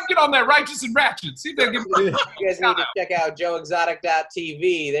 I can get on that Righteous and Ratchet. See if they give You guys need to check out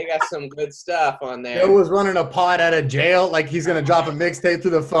joeexotic.tv. They got some good stuff on there. Joe was running a pod out of jail, like he's gonna drop a mixtape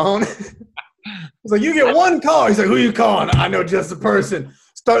through the phone. He's like, you get one call. He's like, who you calling? I know just the person.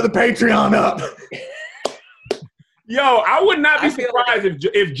 Start the Patreon up. Yo, I would not be I feel surprised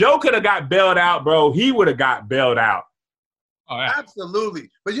if Joe could have got bailed out, bro. He would have got bailed out. Oh, yeah. Absolutely.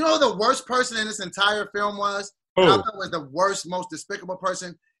 But you know who the worst person in this entire film was? Who? I thought was the worst, most despicable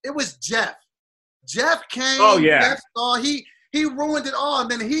person. It was Jeff. Jeff came. Oh, yeah. Jeff saw, he ruined it all. And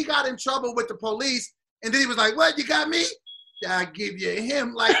then he got in trouble with the police. And then he was like, what, you got me? Yeah, I give you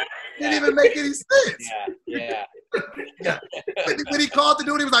him. Like, didn't even make any sense. Yeah. When he called the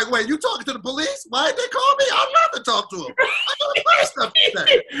dude, he was like, wait, you talking to the police? Why did they call me? I'd rather talk to him. I know the first stuff to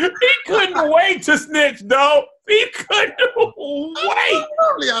say. He couldn't wait to snitch, though. He couldn't wait.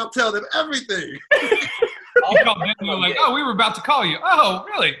 Normally, I'll tell them everything. You called them, they're like, oh, we were about to call you. Oh,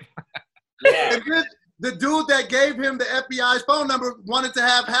 really? Yeah. And then the dude that gave him the FBI's phone number wanted to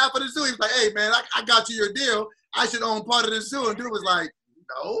have half of the zoo. He was like, hey, man, I got you your deal. I should own part of the zoo. And dude was like,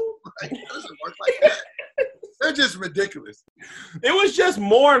 no, like, that doesn't work like that. They're just ridiculous. It was just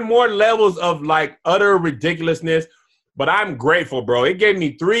more and more levels of like utter ridiculousness. But I'm grateful, bro. It gave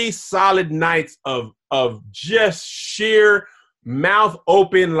me 3 solid nights of just sheer mouth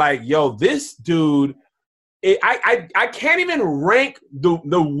open, like, yo, this dude. I can't even rank the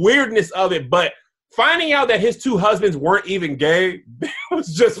weirdness of it, but finding out that his 2 husbands weren't even gay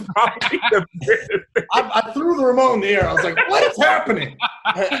was just probably the weirdest thing. I threw the remote in the air. I was like, what is happening?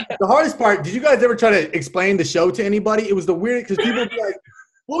 The hardest part, did you guys ever try to explain the show to anybody? It was the weirdest, because people would be like,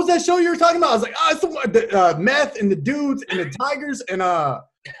 what was that show you were talking about? I was like, oh, it's the meth and the dudes and the tigers and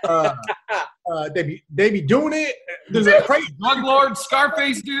They be doing it. There's a crazy Drug lord,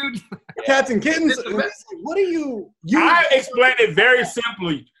 Scarface dude. cats and kittens. And it's like, what are you? I explained it very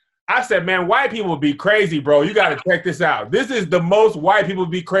simply. I said, man, white people be crazy, bro. You got to check this out. This is the most white people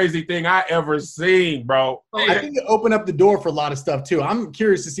be crazy thing I ever seen, bro. I think it opened up the door for a lot of stuff too. I'm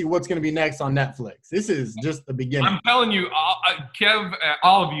curious to see what's going to be next on Netflix. This is just the beginning. I'm telling you, Kev,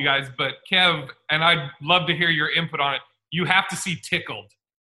 all of you guys, but Kev, and I'd love to hear your input on it. You have to see Tickled.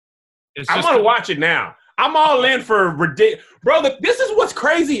 I'm going to watch it now. I'm all in for ridiculous. Bro, this is what's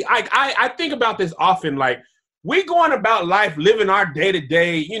crazy. I think about this often. Like, we going about life, living our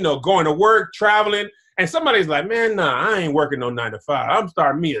day-to-day, you know, going to work, traveling, and somebody's like, man, nah, I ain't working no 9 to 5. I'm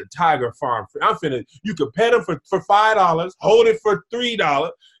starting me a tiger farm. I'm finna, you could pet him for $5, hold it for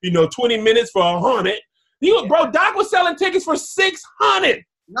 $3, you know, 20 minutes for $100. Bro, Doc was selling tickets for $600.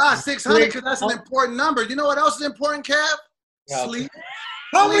 Nah, 600 because that's an important number. You know what else is important, Kev? Sleep.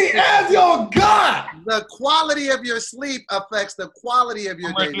 How many abs y'all got? The quality of your sleep affects the quality of your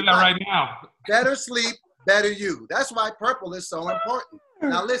I'm going to daily do that life. right now. Better sleep, better you. That's why purple is so important.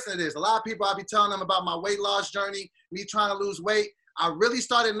 Now listen to this. A lot of people, I'll be telling them about my weight loss journey, me trying to lose weight. I really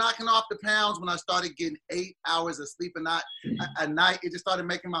started knocking off the pounds when I started getting 8 hours of sleep a night. It just started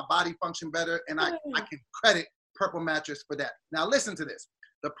making my body function better, and I can credit Purple Mattress for that. Now listen to this.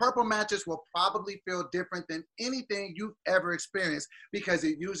 The Purple Mattress will probably feel different than anything you've ever experienced because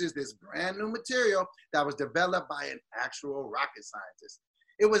it uses this brand new material that was developed by an actual rocket scientist.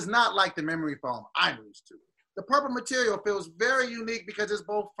 It was not like the memory foam I'm used to. The purple material feels very unique because it's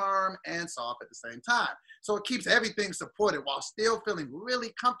both firm and soft at the same time. So it keeps everything supported while still feeling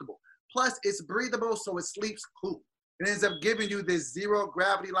really comfortable. Plus, it's breathable, so it sleeps cool. It ends up giving you this zero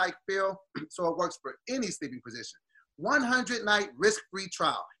gravity-like feel, so it works for any sleeping position. 100-night risk-free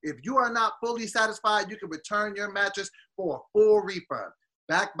trial. If you are not fully satisfied, you can return your mattress for a full refund.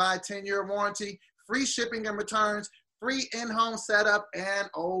 Backed by a 10-year warranty, free shipping and returns, free in-home setup, and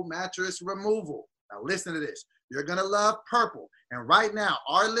old mattress removal. Now listen to this. You're going to love Purple. And right now,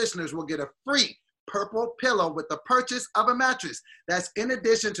 our listeners will get a free Purple pillow with the purchase of a mattress. That's in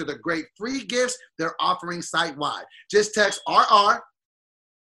addition to the great free gifts they're offering site-wide. Just text RR.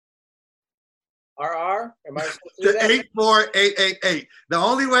 RR? Am I supposed to do To that? 84888. The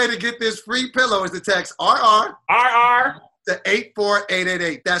only way to get this free pillow is to text RR to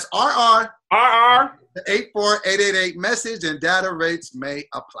 84888. That's RR to 84888. Message and data rates may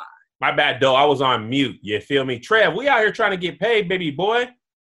apply. My bad, though. I was on mute. You feel me? Trev, we out here trying to get paid, baby boy.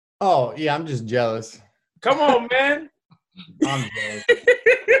 Oh, yeah, I'm just jealous. Come on, man. I'm jealous.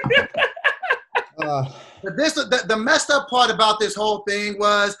 But the messed up part about this whole thing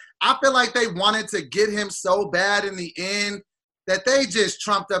was I feel like they wanted to get him so bad in the end that they just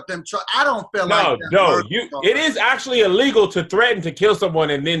trumped up them. I don't feel like that. No, it is actually illegal to threaten to kill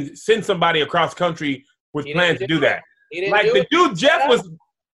someone and then send somebody across country with plans to do that. Like the dude Jeff was,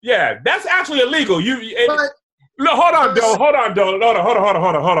 yeah, that's actually illegal. No, hold on, And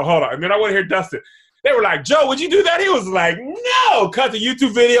then I want to hear Dustin. They were like, Joe, would you do that? He was like, no. Cut the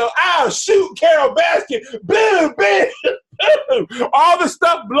YouTube video. I'll shoot Carol Baskin. Boom, boom. All the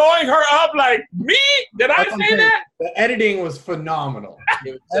stuff blowing her up like, me? Did I say that? The editing was phenomenal.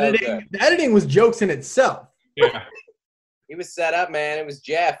 It was so good. The editing was jokes in itself. Yeah. He was set up, man. It was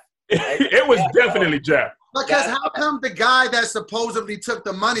Jeff. It was definitely Jeff. Because how come the guy that supposedly took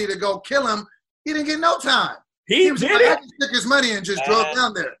the money to go kill him, he didn't get no time? He was did like, I it. just took his money and just drove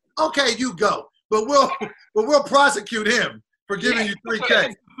down there. Okay, you go. But we'll prosecute him for giving you $3K.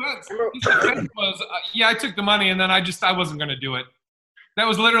 His defense was, yeah, I took the money and then I wasn't going to do it. That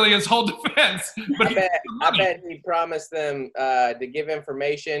was literally his whole defense. But I bet he promised them to give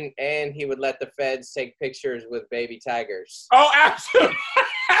information and he would let the feds take pictures with baby tigers. Oh, absolutely.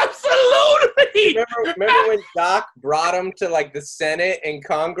 Absolutely. Remember when Doc brought him to like the Senate and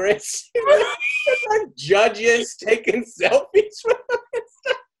Congress? Like judges taking selfies with him and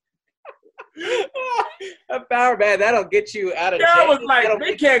stuff. A power man, that'll get you out of jail. I was like,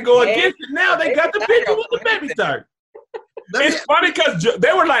 they can't go against it now. They got the picture with the baby tiger. It's funny because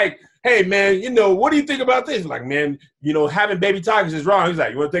they were like, hey, man, you know, what do you think about this? Like, man, you know, having baby tigers is wrong. He's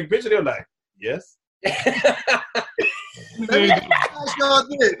like, you want to take a picture? They were like, yes. Let me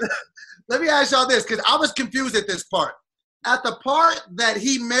ask y'all this, because I was confused at this part. At the part that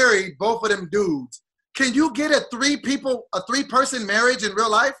he married both of them dudes, can you get a three-person marriage in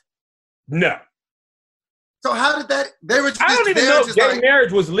real life? No. So how did that? They were. Just I don't even know if gay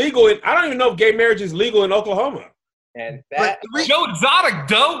marriage was legal. I don't even know if gay marriage is legal in Oklahoma. And that Joe Exotic,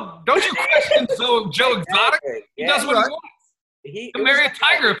 don't you question Joe Exotic? He does what he wants. He can marry a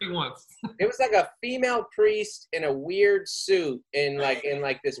tiger if he wants. It was like a female priest in a weird suit in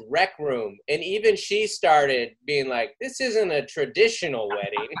this rec room, and even she started being like, "This isn't a traditional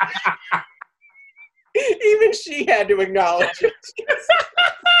wedding." Even she had to acknowledge it.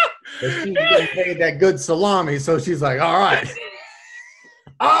 But she was getting paid that good salami, so she's like, "All right,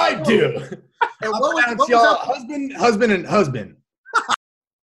 I do." And what was y'all husband and husband?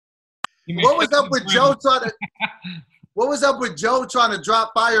 What was up with Joe trying to? What was up with Joe trying to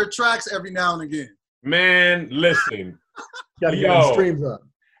drop fire tracks every now and again? Man, listen. Gotta get them streams up.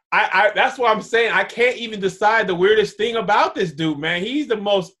 I that's what I'm saying. I can't even decide the weirdest thing about this dude, man. He's the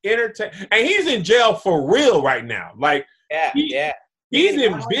most entertaining, and he's in jail for real right now. Like, he's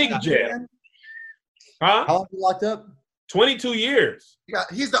in big jail. Huh? How long you locked up? 22 years. Yeah,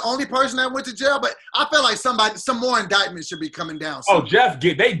 he's the only person that went to jail, but I feel like some more indictments should be coming down. Oh,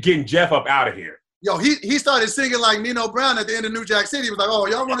 they getting Jeff up out of here. Yo, he started singing like Nino Brown at the end of New Jack City. He was like, "Oh,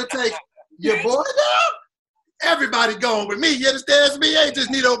 y'all want to take your boy down? Everybody going with me. You understand me? Ain't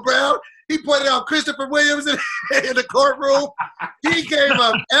just Nino Brown." He pointed out Christopher Williams in the courtroom. He gave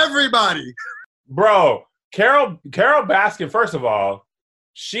up everybody. Bro, Carol Baskin, first of all,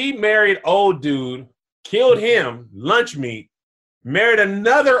 she married old dude, killed him, lunch meat, married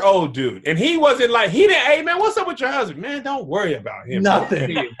another old dude. And he wasn't like, he didn't, "Hey, man, what's up with your husband?" Man, don't worry about him.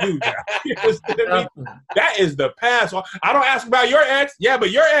 Nothing. That is the past. I don't ask about your ex. Yeah, but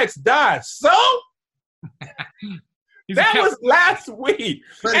your ex died. So? That was last week.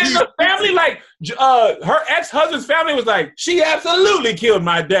 But and the family, like, her ex-husband's family was like, "She absolutely killed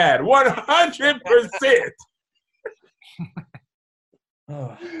my dad. 100%.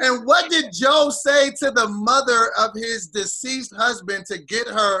 And what did Joe say to the mother of his deceased husband to get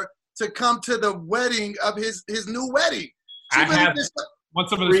her to come to the wedding of his new wedding? Want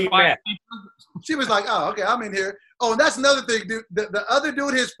some of the spice? She was like, "Oh, okay, I'm in here." Oh, and that's another thing, dude. The other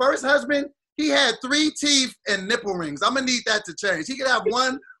dude, his first husband, he had 3 teeth and nipple rings. I'm gonna need that to change. He could have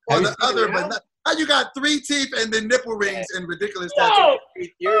one or the other, but not, how you got 3 teeth and then nipple rings and ridiculous tattoos?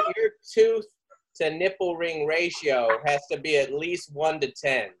 Your tooth to nipple ring ratio has to be at least 1 to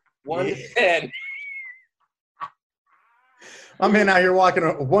 10. 1 to 10. My man out here walking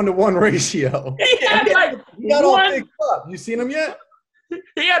a 1-to-1 ratio. He had like he got all picked up. You seen him yet?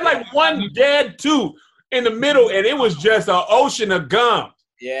 He had like one dead tooth in the middle, and it was just an ocean of gum.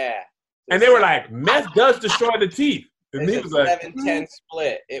 Yeah. And they were like, "Meth does destroy the teeth." And he It's was a like, 7-10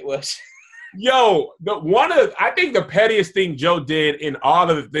 split. It was. "Yo, I think the pettiest thing Joe did in all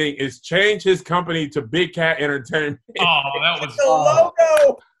of the thing is change his company to Big Cat Entertainment." Oh, that was the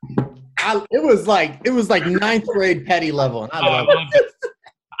logo. It was like 9th grade petty level. And I love it.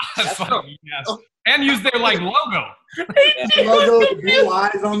 That's funny, yes. And use their like logo. the logo, the blue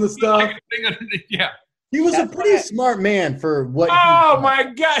eyes on the stuff. Yeah. He was a pretty smart man for what. Oh my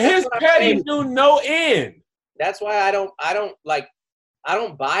God, his petty do no end. That's why I don't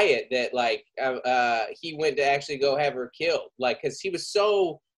buy it that like he went to actually go have her killed, like, because he was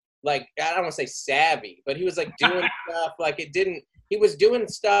so, like, I don't want to say savvy, but he was like doing stuff like he was doing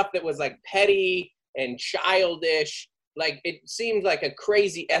stuff that was like petty and childish. Like, it seemed like a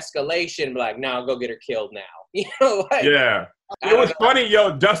crazy escalation. Like, now I'll go get her killed now. You know, like, yeah. It was funny,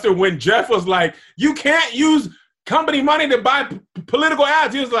 yo, Dustin, when Jeff was like, "You can't use company money to buy political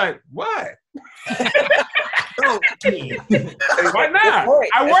ads." He was like, "What?" Why not?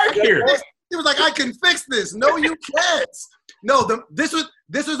 I work here. He was like, "I can fix this." No, you can't. No, this was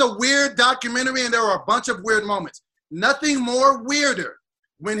a weird documentary, and there were a bunch of weird moments. Nothing more weirder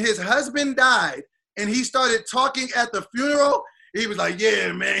when his husband died and he started talking at the funeral. He was like,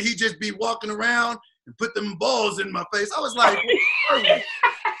 "Yeah, man, he just be walking around and put them balls in my face." I was like,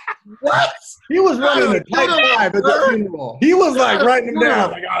 what? He was running a tight 5 at the funeral. He was like writing them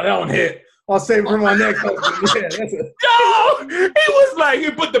down. Like, "Oh, that don't hit. I'll save it for my next husband." Yeah, Yo, he was like,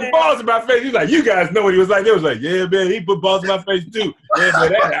 he put the balls in my face. He's like, "You guys know what he was like." They was like, "Yeah, man, he put balls in my face too." Yeah,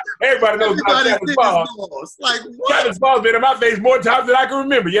 man, everybody knows about Travis balls. Like, what? Travis balls been in my face more times than I can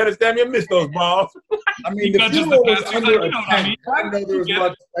remember. You understand me? I miss those balls. I mean, the funeral was under a 10. I didn't know there was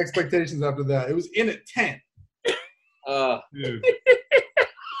much expectations after that. It was in at 10.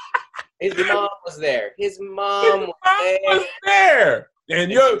 His mom was there. His mom was there.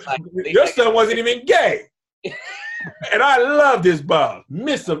 And your son wasn't even gay. And I loved his balls.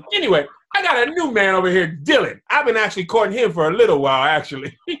 Miss him. Anyway, I got a new man over here, Dylan. I've been actually courting him for a little while,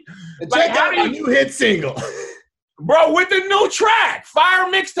 actually. Check out my new hit single. Bro, with the new track.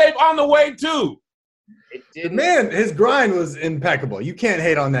 Fire mixtape on the way, too. It The didn't. man, his grind was impeccable. You can't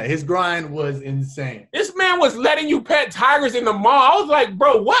hate on that. His grind was insane. This man was letting you pet tigers in the mall. I was like,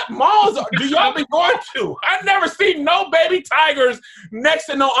 bro, what malls do y'all be going to? I've never seen no baby tigers next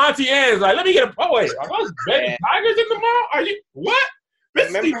to no Auntie Anne's. Like, let me get a poet. Are those baby tigers in the mall? Are you what? This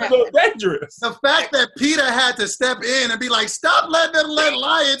seems a little dangerous. The fact that Peter had to step in and be like, "Stop letting them let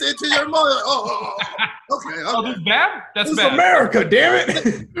lions into your mall." Okay. Oh, that's bad. That's It's bad. America, damn it.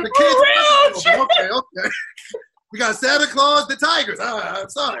 The kids. Okay. We got Santa Claus, the tigers. I'm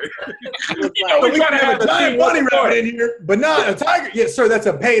sorry. You know, we trying to have a a giant team bunny rabbit rabbit in here, but not a tiger. Yes, sir. That's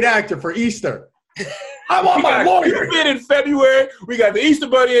a paid actor for Easter. I want We my got lawyer. Cupid in February. We got the Easter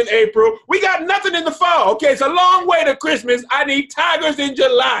Bunny in April. We got nothing in the fall. Okay, it's a long way to Christmas. I need tigers in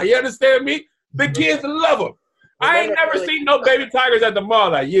July. You understand me? The kids love them. I ain't never seen no baby tigers at the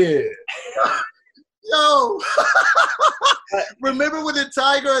mall. Like, yeah. Yo, remember when the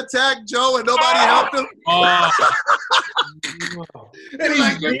tiger attacked Joe and nobody helped him? Oh, And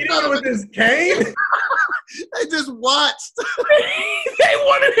he's beating it with his cane. They just watched. They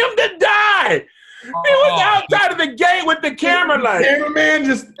wanted him to die. He was outside of the gate with the camera like, Cameraman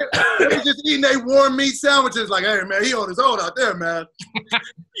just They was just eating their warm meat sandwiches. Like, hey man, he on his own out there, man.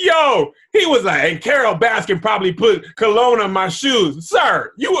 yo, he was like, and Carol Baskin probably put cologne on my shoes.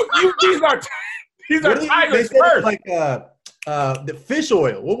 Sir, these are What did they tigers said it was first. like the fish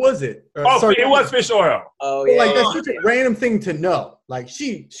oil. What was it? It was fish oil. Oh But, yeah. like that's such a random thing to know. Like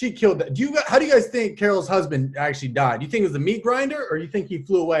she killed that. How do you guys think Carol's husband actually died? Do you think it was the meat grinder, or do you think he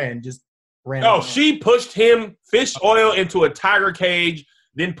flew away and just ran? No, off? she pushed him fish oil into a tiger cage,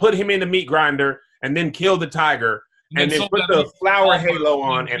 then put him in the meat grinder, and then killed the tiger, and then sold put that the meat flower to halo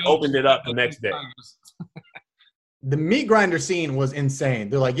on and opened it up the next day. The meat grinder scene was insane.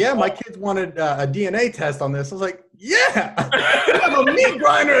 They're like, yeah, my kids wanted a DNA test on this. I was like, yeah, we have a meat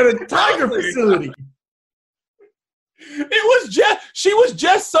grinder at a tiger facility. She was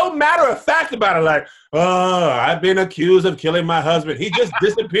just so matter of fact about it. Like, oh, I've been accused of killing my husband. He just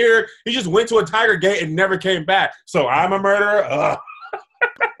disappeared. He just went to a tiger gate and never came back. So I'm a murderer. Ugh.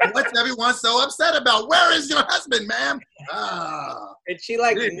 What's everyone so upset about? Where is your husband, ma'am? And she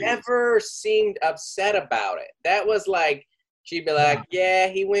like Really? never seemed upset about it. That was like she'd be like, "Yeah,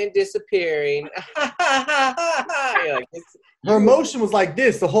 he went disappearing." You're like, Her emotion was like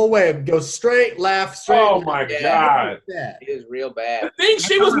this the whole way. It goes straight, laugh, straight. Oh my God. Yeah. it was real bad. The thing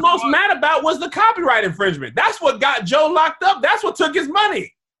she was most mad about was the copyright infringement. That's what got Joe locked up. That's what took his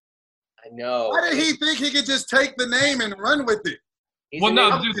money. I know. Why did he think he could just take the name and run with it? He's Well, an no,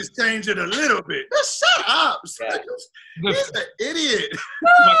 idiot. I'll just change it a little bit. Just shut up. Yeah. He's an idiot.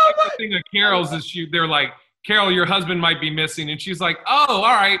 The thing of Carol's is they're like, Carol, your husband might be missing. And she's like, oh, all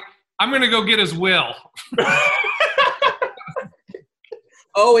right, I'm going to go get his will.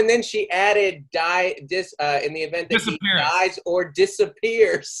 Oh, and then she added in the event that he Disappearance. dies or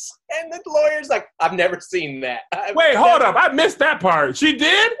disappears. And the lawyer's like, I've never seen that. Wait, hold up. I missed that part. She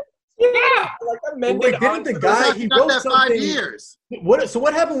did? Yeah. Like, Wait, didn't the guy he got wrote that 5 something? years. So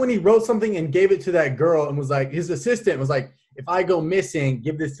what happened when he wrote something and gave it to that girl and was like, his assistant was like, if I go missing,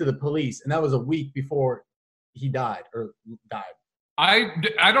 give this to the police. And that was a week before he died.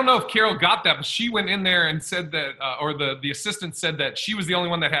 I don't know if Carol got that, but she went in there and said that, or the assistant said that she was the only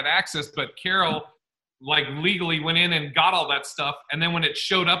one that had access, but Carol like legally went in and got all that stuff. And then when it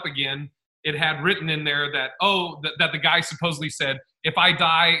showed up again, it had written in there that, that the guy supposedly said, if I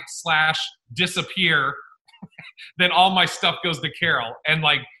die / disappear, then all my stuff goes to Carol. And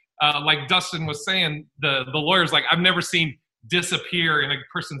like Dustin was saying, the lawyer's like, I've never seen disappear in a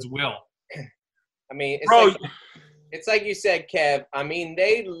person's will. I mean, Bro, it's like you said, Kev. I mean,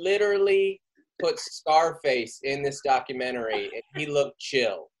 they literally put Scarface in this documentary, and he looked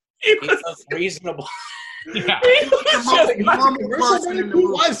chill. he He was, looked reasonable. Yeah. he was just like, Normal person in the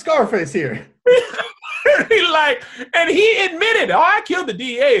movie. Why is Scarface here? and he admitted, I killed the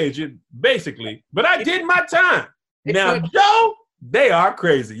DEA agent, basically, but I did my time. Now, Joe, they are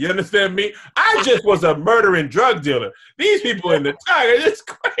crazy. You understand me? I just was a murdering drug dealer. These people in the tiger, it's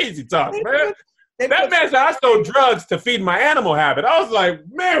crazy talk, man. That man said I stole drugs to feed my animal habit. I was like,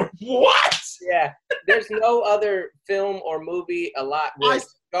 man, what? Yeah, there's no other film or movie where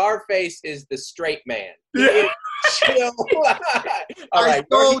Scarface is the straight man. He Yeah. is chill. All I right,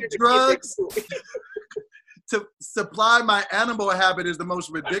 stole go here to drugs. keep it To supply my animal habit is the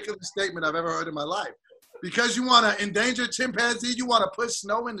most ridiculous statement I've ever heard in my life. Because you want to endanger chimpanzee, you want to push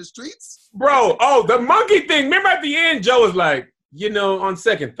snow in the streets? Bro, the monkey thing. Remember at the end, Joe was like, on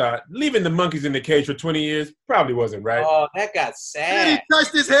second thought, leaving the monkeys in the cage for 20 years probably wasn't right. Oh, that got And sad. he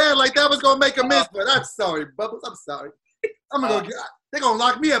touched his hair like that was going to make a miss. But I'm sorry, Bubbles. I'm sorry. I'm going to go. They're gonna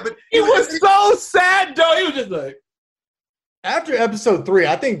lock me up. But He was so sad, though. He was just like, After episode 3,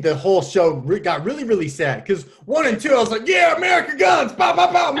 I think the whole show got really, really sad. Because 1 and 2, I was like, yeah, America guns, pow,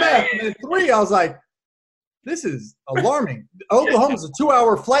 pow, pow, meth. And then 3, I was like, this is alarming. Oklahoma's a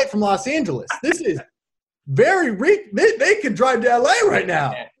 2-hour flight from Los Angeles. This is very they could drive to LA right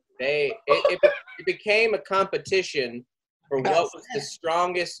now. It became a competition for what was the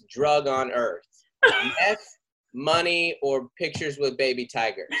strongest drug on earth. Meth, money, or pictures with baby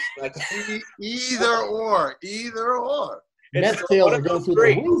tigers. Like either or. Meth sales are going through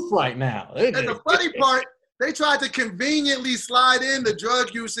the roof right now. And the funny part, they tried to conveniently slide in the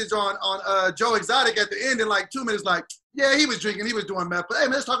drug usage on Joe Exotic at the end in like 2 minutes. Like, yeah, he was drinking, he was doing meth. But hey,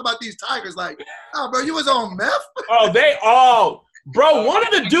 man, let's talk about these tigers. Like, oh, bro, you was on meth? oh, they all. Bro, one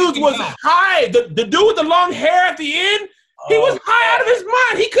of the dudes was high. The dude with the long hair at the end, he was high out of his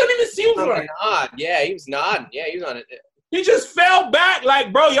mind. He couldn't even see what was right. Yeah, he was nodding. Yeah, he was on it. He just fell back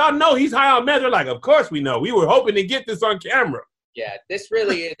like, bro, y'all know he's high on meth. They're like, of course we know. We were hoping to get this on camera. Yeah, this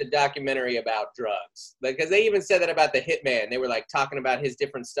really is a documentary about drugs. Because they even said that about the Hitman. They were like talking about his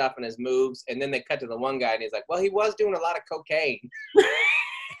different stuff and his moves. And then they cut to the one guy and he's like, well, he was doing a lot of cocaine.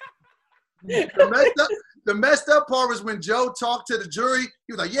 The messed up part was when Joe talked to the jury.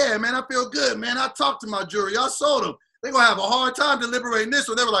 He was like, yeah, man, I feel good, man. I talked to my jury. I sold them. They're going to have a hard time deliberating this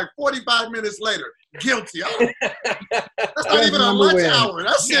one. They were like 45 minutes later, guilty. That's not even a lunch hour.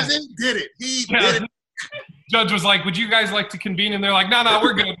 That's just, he did it. He did it. Judge was like, would you guys like to convene? And they're like, no,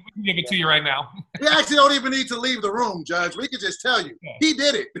 we're good. We can give it to you right now. We actually don't even need to leave the room, Judge. We can just tell you. He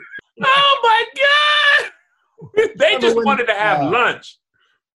did it. Oh, my God. They just wanted to have lunch.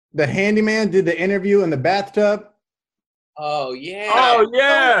 The handyman did the interview in the bathtub. Oh, yeah. Oh,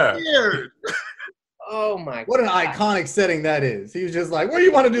 yeah. So weird. Oh, my God. What an iconic setting that is. He was just like, where do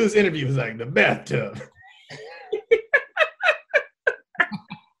you want to do this interview? He was like, the bathtub.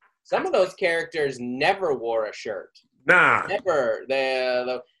 Some of those characters never wore a shirt. Nah. Never.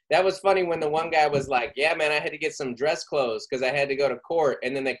 That was funny when the one guy was like, yeah, man, I had to get some dress clothes because I had to go to court.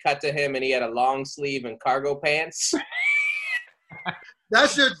 And then they cut to him and he had a long sleeve and cargo pants.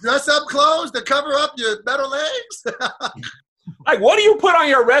 That's your dress-up clothes to cover up your better legs? Like, what do you put on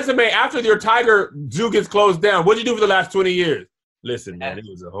your resume after your tiger zoo gets closed down? What'd you do for the last 20 years? Listen, man, it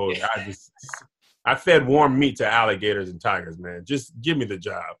was a whole I fed warm meat to alligators and tigers, man. Just give me the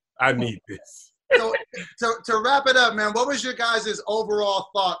job. I need this. So to wrap it up, man, what was your guys' overall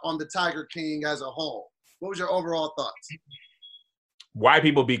thought on the Tiger King as a whole? What was your overall thoughts? White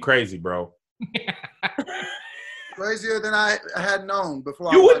people be crazy, bro. Crazier than I had known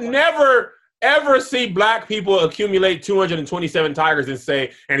before. You would never, ever see black people accumulate 227 tigers and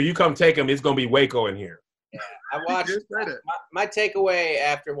say, and if you come take them, it's going to be Waco in here. Yeah, I watched. My takeaway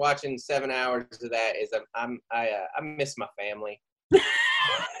after watching 7 hours of that is I miss my family.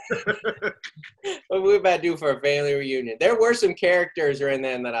 What we about to do for a family reunion? There were some characters in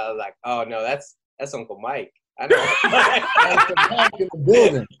there that I was like, oh no, that's Uncle Mike. I know. In the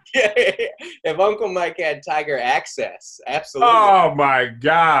building. Yeah, if Uncle Mike had tiger access, absolutely. Oh my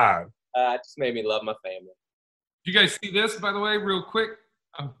God. It just made me love my family. Did you guys see this, by the way, real quick?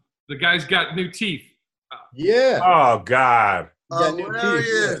 The guy's got new teeth. Yeah. Oh God. Oh, there he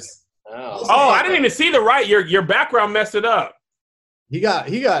is. Oh, I didn't even see the right. Your background messed it up. He got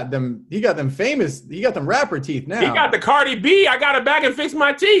them famous. He got them rapper teeth now. He got the Cardi B. I got to back and fix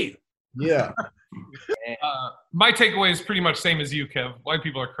my teeth. Yeah. My takeaway is pretty much same as you, Kev. White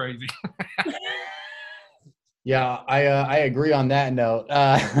people are crazy. Yeah, I agree on that note.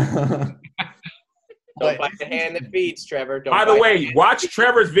 Don't bite the hand that feeds, Trevor. By the way, watch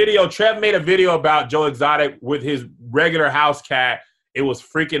Trevor's video. Trev made a video about Joe Exotic with his regular house cat. It was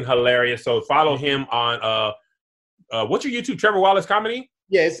freaking hilarious. So follow him on what's your YouTube? Trevor Wallace Comedy?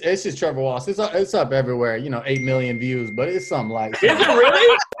 Yeah, it's just Trevor Wallace. It's up everywhere. 8 million views, but it's something like. Is it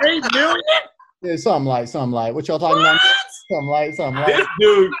really? 8 million? It's something like. What y'all talking about? Something like. This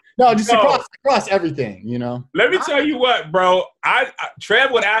dude. No, just across everything. Let me tell you what, bro.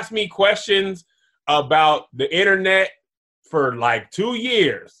 Trev would ask me questions about the internet for like 2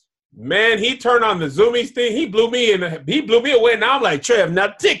 years. Man, he turned on the Zoomies thing. He blew me away. Now I'm like, Trev, now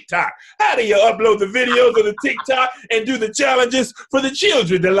TikTok. How do you upload the videos of the TikTok and do the challenges for the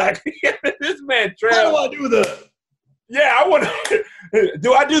children? They're like, this man, Trev. How do I do that? Yeah, I want to.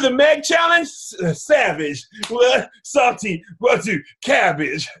 Do I do the Meg challenge? Savage, salty,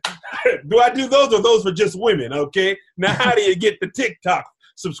 cabbage. Do I do those or those for just women? Okay. Now, how do you get the TikTok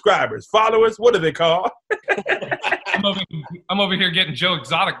subscribers, followers? What do they call? I'm over here getting Joe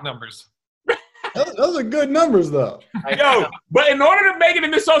Exotic numbers. Those are good numbers, though. Yo, but in order to make it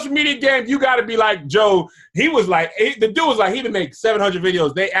in this social media game, you got to be like Joe. He was like, the dude was like, he would make 700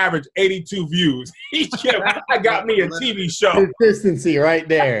 videos. They average 82 views. He got me a TV show. Consistency right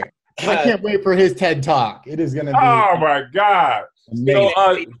there. I can't wait for his TED Talk. It is going to be. Oh, my God. So,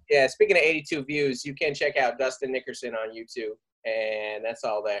 speaking of 82 views, you can check out Dustin Nickerson on YouTube, and that's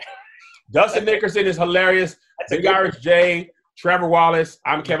all there. Dustin Nickerson is hilarious. Big Irish J, Trevor Wallace.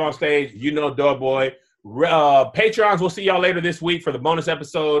 I'm Kev on stage. You know Doughboy. Patrons, we'll see y'all later this week for the bonus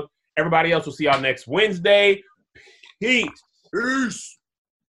episode. Everybody else, we'll see y'all next Wednesday. Peace. Peace.